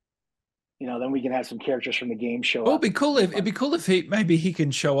you know, then we can have some characters from the game show up. It'd be cool if he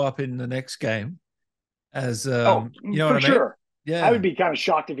can show up in the next game as you know for what I mean? Sure. Yeah. I would be kind of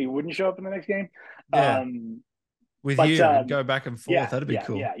shocked if he wouldn't show up in the next game. Yeah. With you and go back and forth. That'd be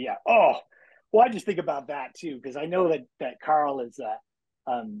cool. Yeah. Oh, well, I just think about that too, because I know that Karl is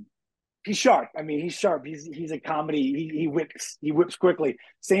he's sharp. I mean, he's sharp. He's a comedy. He whips quickly.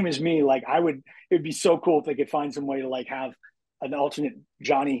 Same as me. Like it'd be so cool if they could find some way to like have an alternate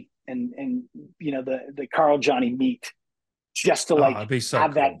Johnny and you know the Karl Johnny meet, just to like have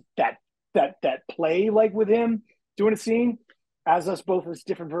cool. that play like with him doing a scene as us both as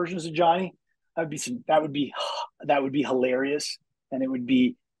different versions of Johnny. That would be hilarious, and it would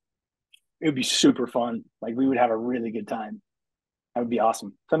be super fun. Like we would have a really good time. That would be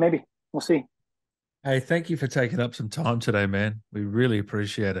awesome. So maybe we'll see. Hey, thank you for taking up some time today, man. We really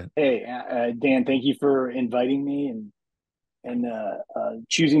appreciate it. Hey, Dan, thank you for inviting me and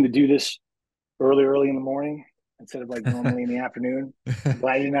choosing to do this early in the morning instead of like normally in the afternoon. I'm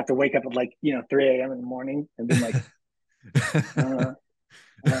glad I didn't have to wake up at like 3 a.m. in the morning and be like,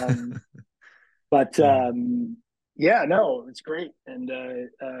 but yeah, no, it's great, and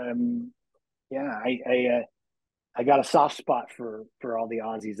yeah, I got a soft spot for all the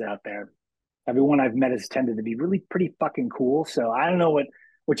Aussies out there. Everyone I've met has tended to be really pretty fucking cool. So I don't know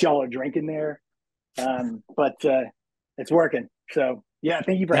what y'all are drinking there, but it's working. So yeah,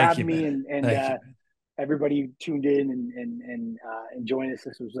 thank you for Thank having you, me, man. and Thank you. everybody tuned in and enjoying this.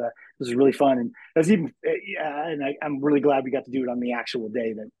 This was really fun, and that's even yeah, and I'm really glad we got to do it on the actual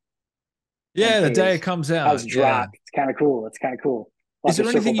day that Yeah, the 10K day it comes has out. Yeah. dropped. It's kind of cool. It's kind of cool. We'll Is have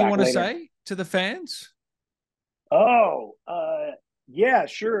to there circle anything you back want to later. say to the fans? Oh, yeah,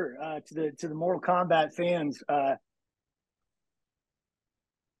 sure. To the Mortal Kombat fans,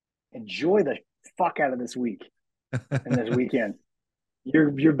 enjoy the fuck out of this week and this weekend.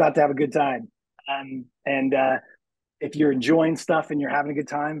 You're about to have a good time. And if you're enjoying stuff and you're having a good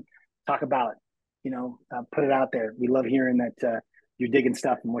time, talk about it. Put it out there. We love hearing that you're digging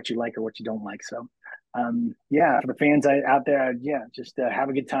stuff and what you like or what you don't like. So, yeah, for the fans out there, yeah, just have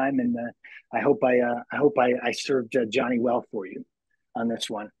a good time, and I hope I served Johnny well for you on this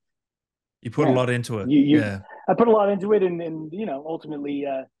one. You put a Yeah, lot into it. you Yeah. I put a lot into it, and ultimately,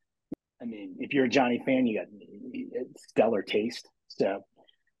 I mean, if you're a Johnny fan, you got stellar taste. So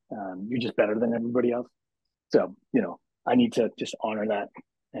you're just better than everybody else. So, I need to just honor that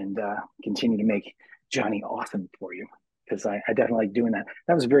and continue to make Johnny awesome for you, because I definitely like doing that.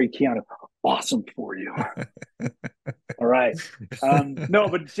 That was very Keanu. Awesome for you. All right. No,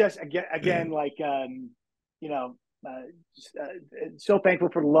 but just again, like, just, so thankful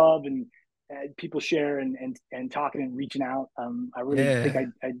for the love and people share and talking and reaching out. I really think Yeah.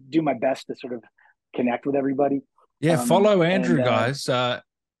 I do my best to sort of connect with everybody. Yeah. Follow Andrew, And guys.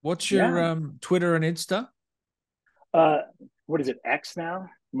 What's your yeah, Twitter and Insta? uh, what is it? X now?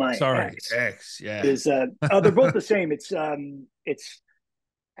 My Sorry, X X. Yeah. is they're both the same. It's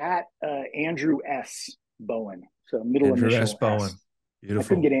at Andrew S. Bowen. So middle Andrew S. initial S. Bowen. I couldn't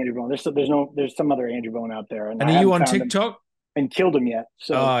Beautiful. get Andrew Bowen. There's some other Andrew Bowen out there, and And I are you haven't on found him TikTok? and killed him yet.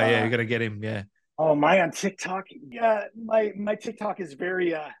 So Oh, yeah. You got to get him. Yeah. oh, am I on TikTok? Yeah, my TikTok is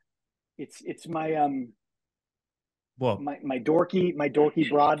very it's my What? my dorky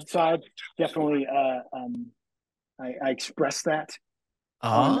broadside. Definitely I express that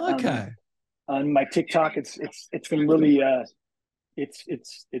on Oh, okay. on my TikTok. It's been really it's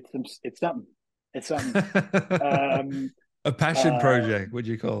something. It's something. Um A passion uh project, would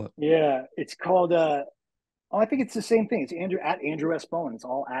you call it? yeah, it's called oh, I think it's the same thing. It's Andrew S. Bowen. It's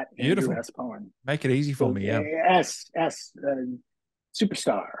all at Andrew Beautiful. S. Bowen. Make it easy for So me. Yeah. S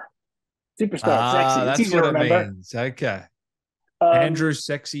superstar. Superstar, Ah, sexy. It's that's easy to what it remember. means. Okay. Um Andrew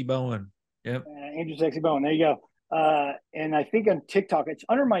Sexy Bowen. Yep. Andrew Sexy Bowen. There you go. And I think on TikTok it's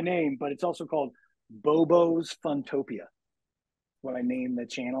under my name, but it's also called Bobo's Funtopia. What I named the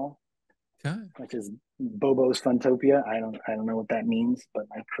channel, Okay. which is Bobo's Funtopia. I don't know what that means, but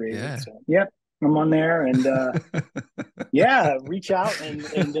I created it. Yeah. So yep, I'm on there, and yeah, reach out and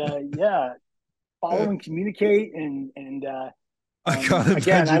yeah, follow and communicate and I can't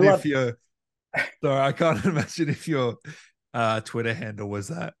again, I imagine love. if your sorry, I can't imagine if your Twitter handle was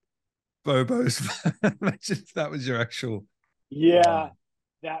that Bobo's. Imagine if that was your actual. Yeah, Oh,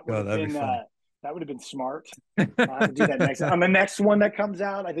 that would God, have that'd be been funny. smart. I'll have to do that next on the next one that comes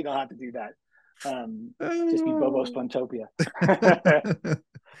out. I think I'll have to do that. Just be Bobo's Funtopia,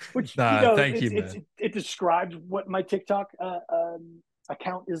 which Nah, thank you, man. it describes what my TikTok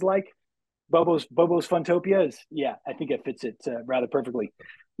account is like. Bobo's Funtopia is, yeah, I think it fits it rather perfectly.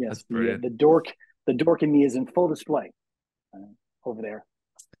 That's Yes, brilliant. the dork in me is in full display over there.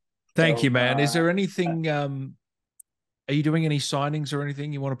 Thank you, So man. Is there anything? Are you doing any signings or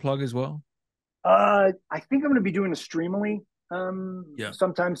anything you want to plug as well? I think I'm going to be doing a Streamily Yeah.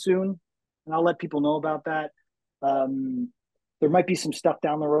 sometime soon, and I'll let people know about that. Um, there might be some stuff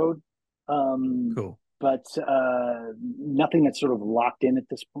down the road, Cool. but nothing that's sort of locked in at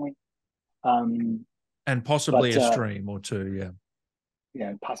this point. And possibly But a stream or two. Yeah.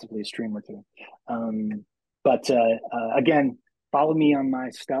 yeah, possibly a stream or two. But again, follow me on my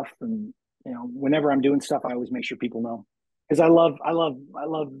stuff, and whenever I'm doing stuff, I always make sure people know, because I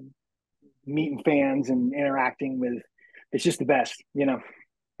love meeting fans and interacting with. It's just the best.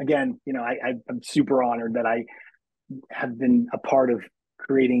 Again, I'm super honored that I have been a part of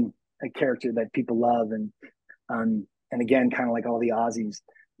creating a character that people love, and again, kind of like all the Aussies,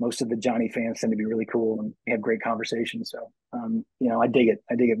 most of the Johnny fans tend to be really cool, and we have great conversations. So, I dig it.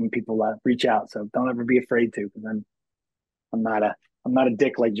 I dig it when people reach out. So don't ever be afraid to, because I'm not a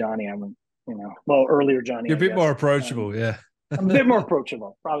dick like Johnny. Well, earlier Johnny, You're a I bit more guess. approachable. Yeah. I'm a bit more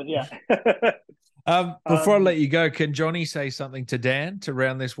approachable, probably. Yeah. Before I um, let you go, can Johnny say something to Dan to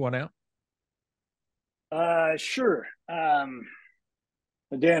round this one out? sure. Dan,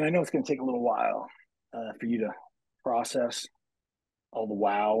 I know it's going to take a little while for you to process all the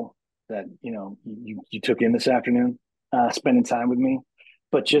wow that, you took in this afternoon, spending time with me.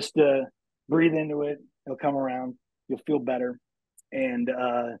 But just breathe into it. It'll come around. You'll feel better. And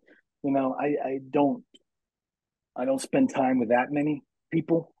I don't spend time with that many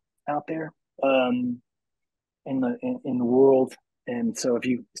people out there in the world. And so if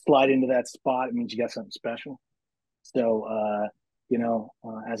you slide into that spot, it means you got something special. So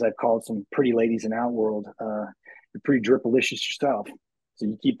as I've called some pretty ladies in Outworld, you're pretty dripalicious yourself. So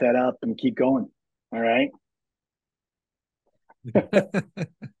you keep that up and keep going. All right.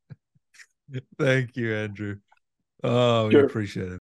 Thank you, Andrew. Oh, we Sure. appreciate it.